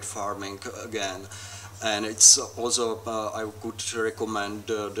pride farming again. And it's also I could recommend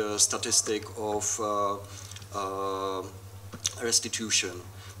the statistic of restitution,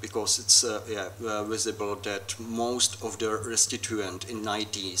 because it's visible that most of the restituent in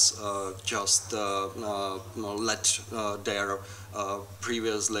 90s just let their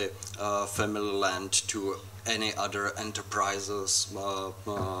previously family land to any other enterprises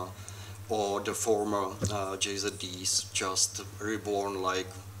or the former JZDs, just reborn like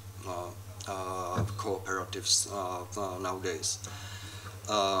cooperatives nowadays.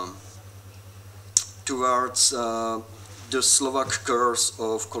 Towards the Slovak curse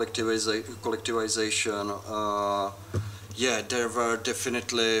of collectivization, there were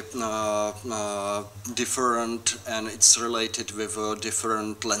definitely different, and it's related with a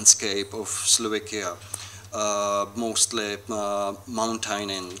different landscape of Slovakia, mostly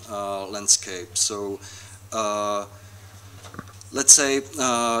mountain landscape. So let's say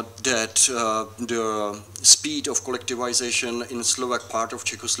that the speed of collectivization in Slovak part of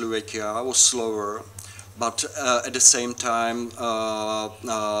Czechoslovakia was slower, but at the same time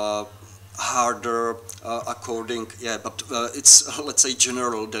harder but it's let's say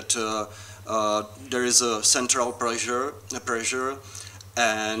general that there is a central pressure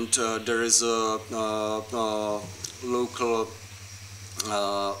and there is a local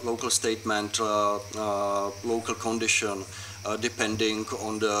statement, local condition, depending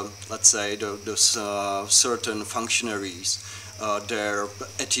on the, let's say, the certain functionaries, their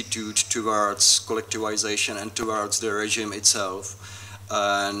attitude towards collectivization and towards the regime itself,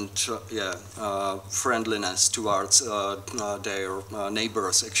 and friendliness towards their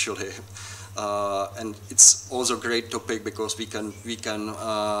neighbors, actually. And it's also a great topic because we can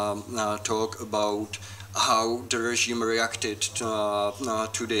talk about how the regime reacted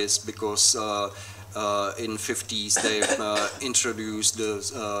to this, because in 50s they introduced the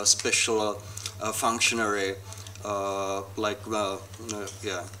special functionary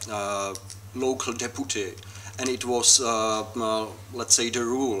local deputy, and it was let's say the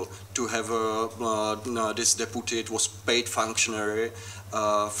rule to have this deputy. It was paid functionary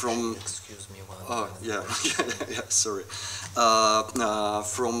from. Excuse me. Sorry.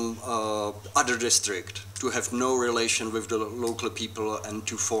 From other district, to have no relation with the local people and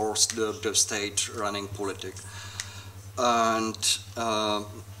to force the state running politic. And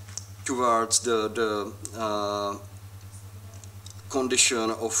towards the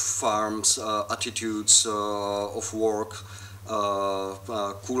condition of farms, attitudes of work,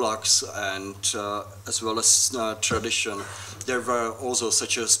 kulaks and as well as tradition. There were also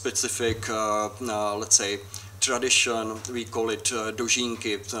such a specific, let's say, tradition. We call it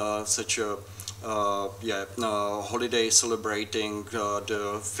dožínky, such a holiday celebrating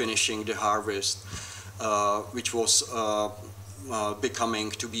the finishing the harvest, which was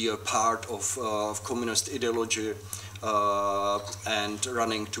becoming to be a part of communist ideology and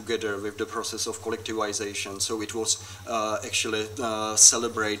running together with the process of collectivization. So it was actually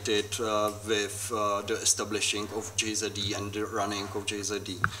celebrated with the establishing of JZD and the running of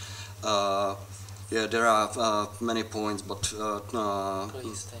JZD. Yeah, there are many points, but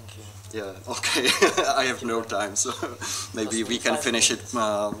please, thank you. Yeah, okay. I have no time, so maybe we can finish it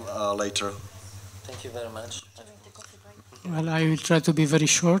later. Thank you very much. Well, I will try to be very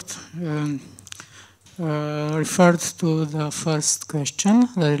short. Referred to the first question,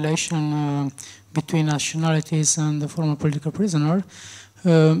 the relation between nationalities and the former political prisoner.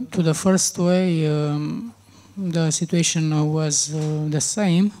 To the first way, the situation was the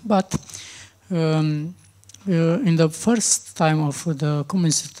same, but in the first time of the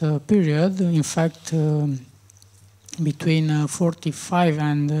communist period, in fact, between 45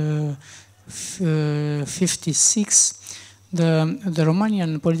 and 56, the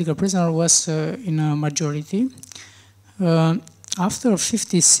Romanian political prisoner was in a majority. After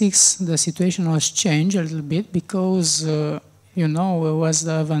 56, the situation was changed a little bit because, you know, it was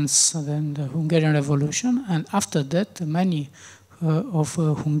the events in the Hungarian Revolution, and after that, many of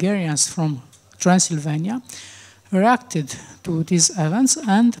Hungarians from Transylvania reacted to these events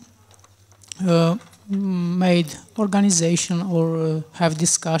and made organization or have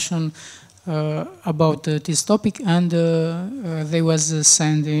discussion about this topic, and they was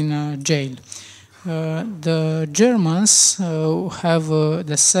sent in jail. The Germans have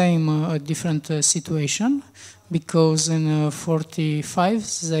the same different situation, because in 45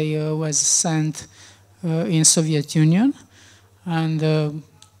 they was sent in Soviet Union, and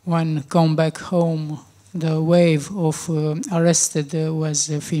when come back home, the wave of arrested was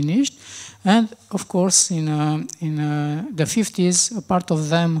finished. And of course, in the 50s, a part of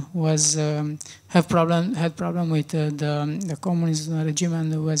them was had problem with the communist regime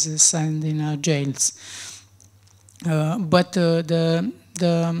and was sent in jails. But the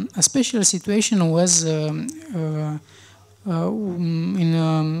special situation was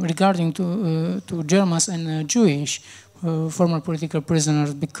regarding to Germans and Jewish former political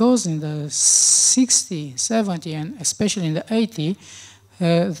prisoners, because in the 60, 70, and especially in the 80,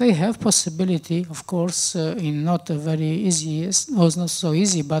 they have possibility, of course, in not a very easy, not so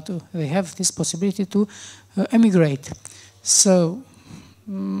easy, but they have this possibility to emigrate. So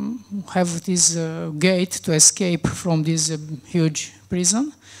have this gate to escape from this huge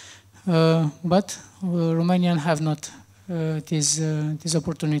prison, but Romanians have not this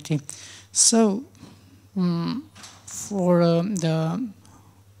opportunity. So for the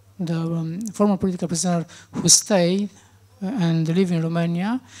former political prisoner who stayed and live in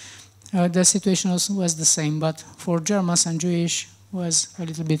Romania, the situation was the same, but for Germans and Jewish was a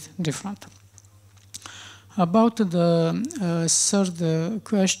little bit different. About the third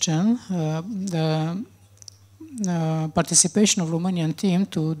question, the participation of Romanian team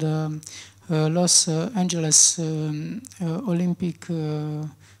to the Los Angeles Olympic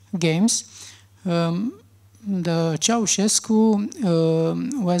Games, the Ceausescu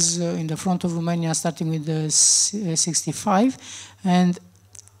was in the front of Romania starting with the 65, and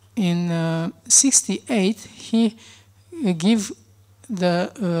in 68 he gave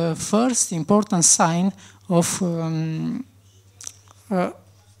the first important sign of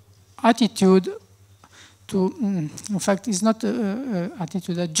attitude to, in fact, it's not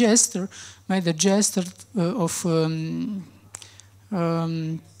attitude, a gesture, made a gesture of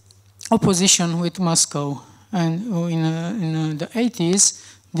opposition with Moscow. And in the 80s,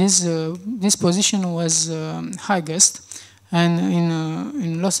 this position was highest. And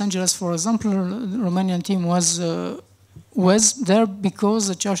in Los Angeles, for example, the Romanian team was there because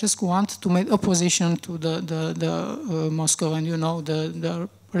Ceausescu wanted to make opposition to the Moscow, and you know the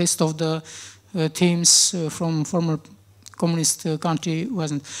rest of the teams from former communist country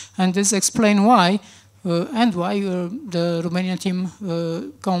wasn't. And this explains why. And why the Romanian team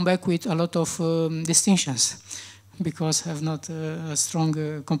come back with a lot of distinctions, because have not a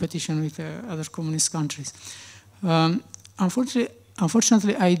strong competition with other communist countries.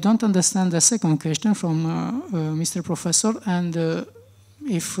 Unfortunately, I don't understand the second question from Mr. Professor, and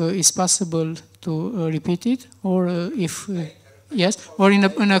if it's possible to repeat it, or if yes, or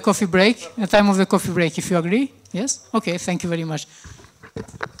in a coffee break, a time of the coffee break, if you agree. Yes. Okay. Thank you very much.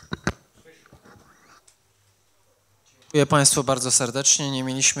 Dziękuję Państwu bardzo serdecznie. Nie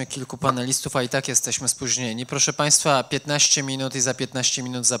mieliśmy kilku panelistów, a i tak jesteśmy spóźnieni. Proszę Państwa, 15 minut i za 15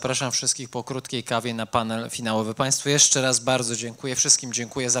 minut zapraszam wszystkich po krótkiej kawie na panel finałowy. Państwu jeszcze raz bardzo dziękuję. Wszystkim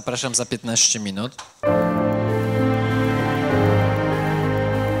dziękuję. Zapraszam za 15 minut.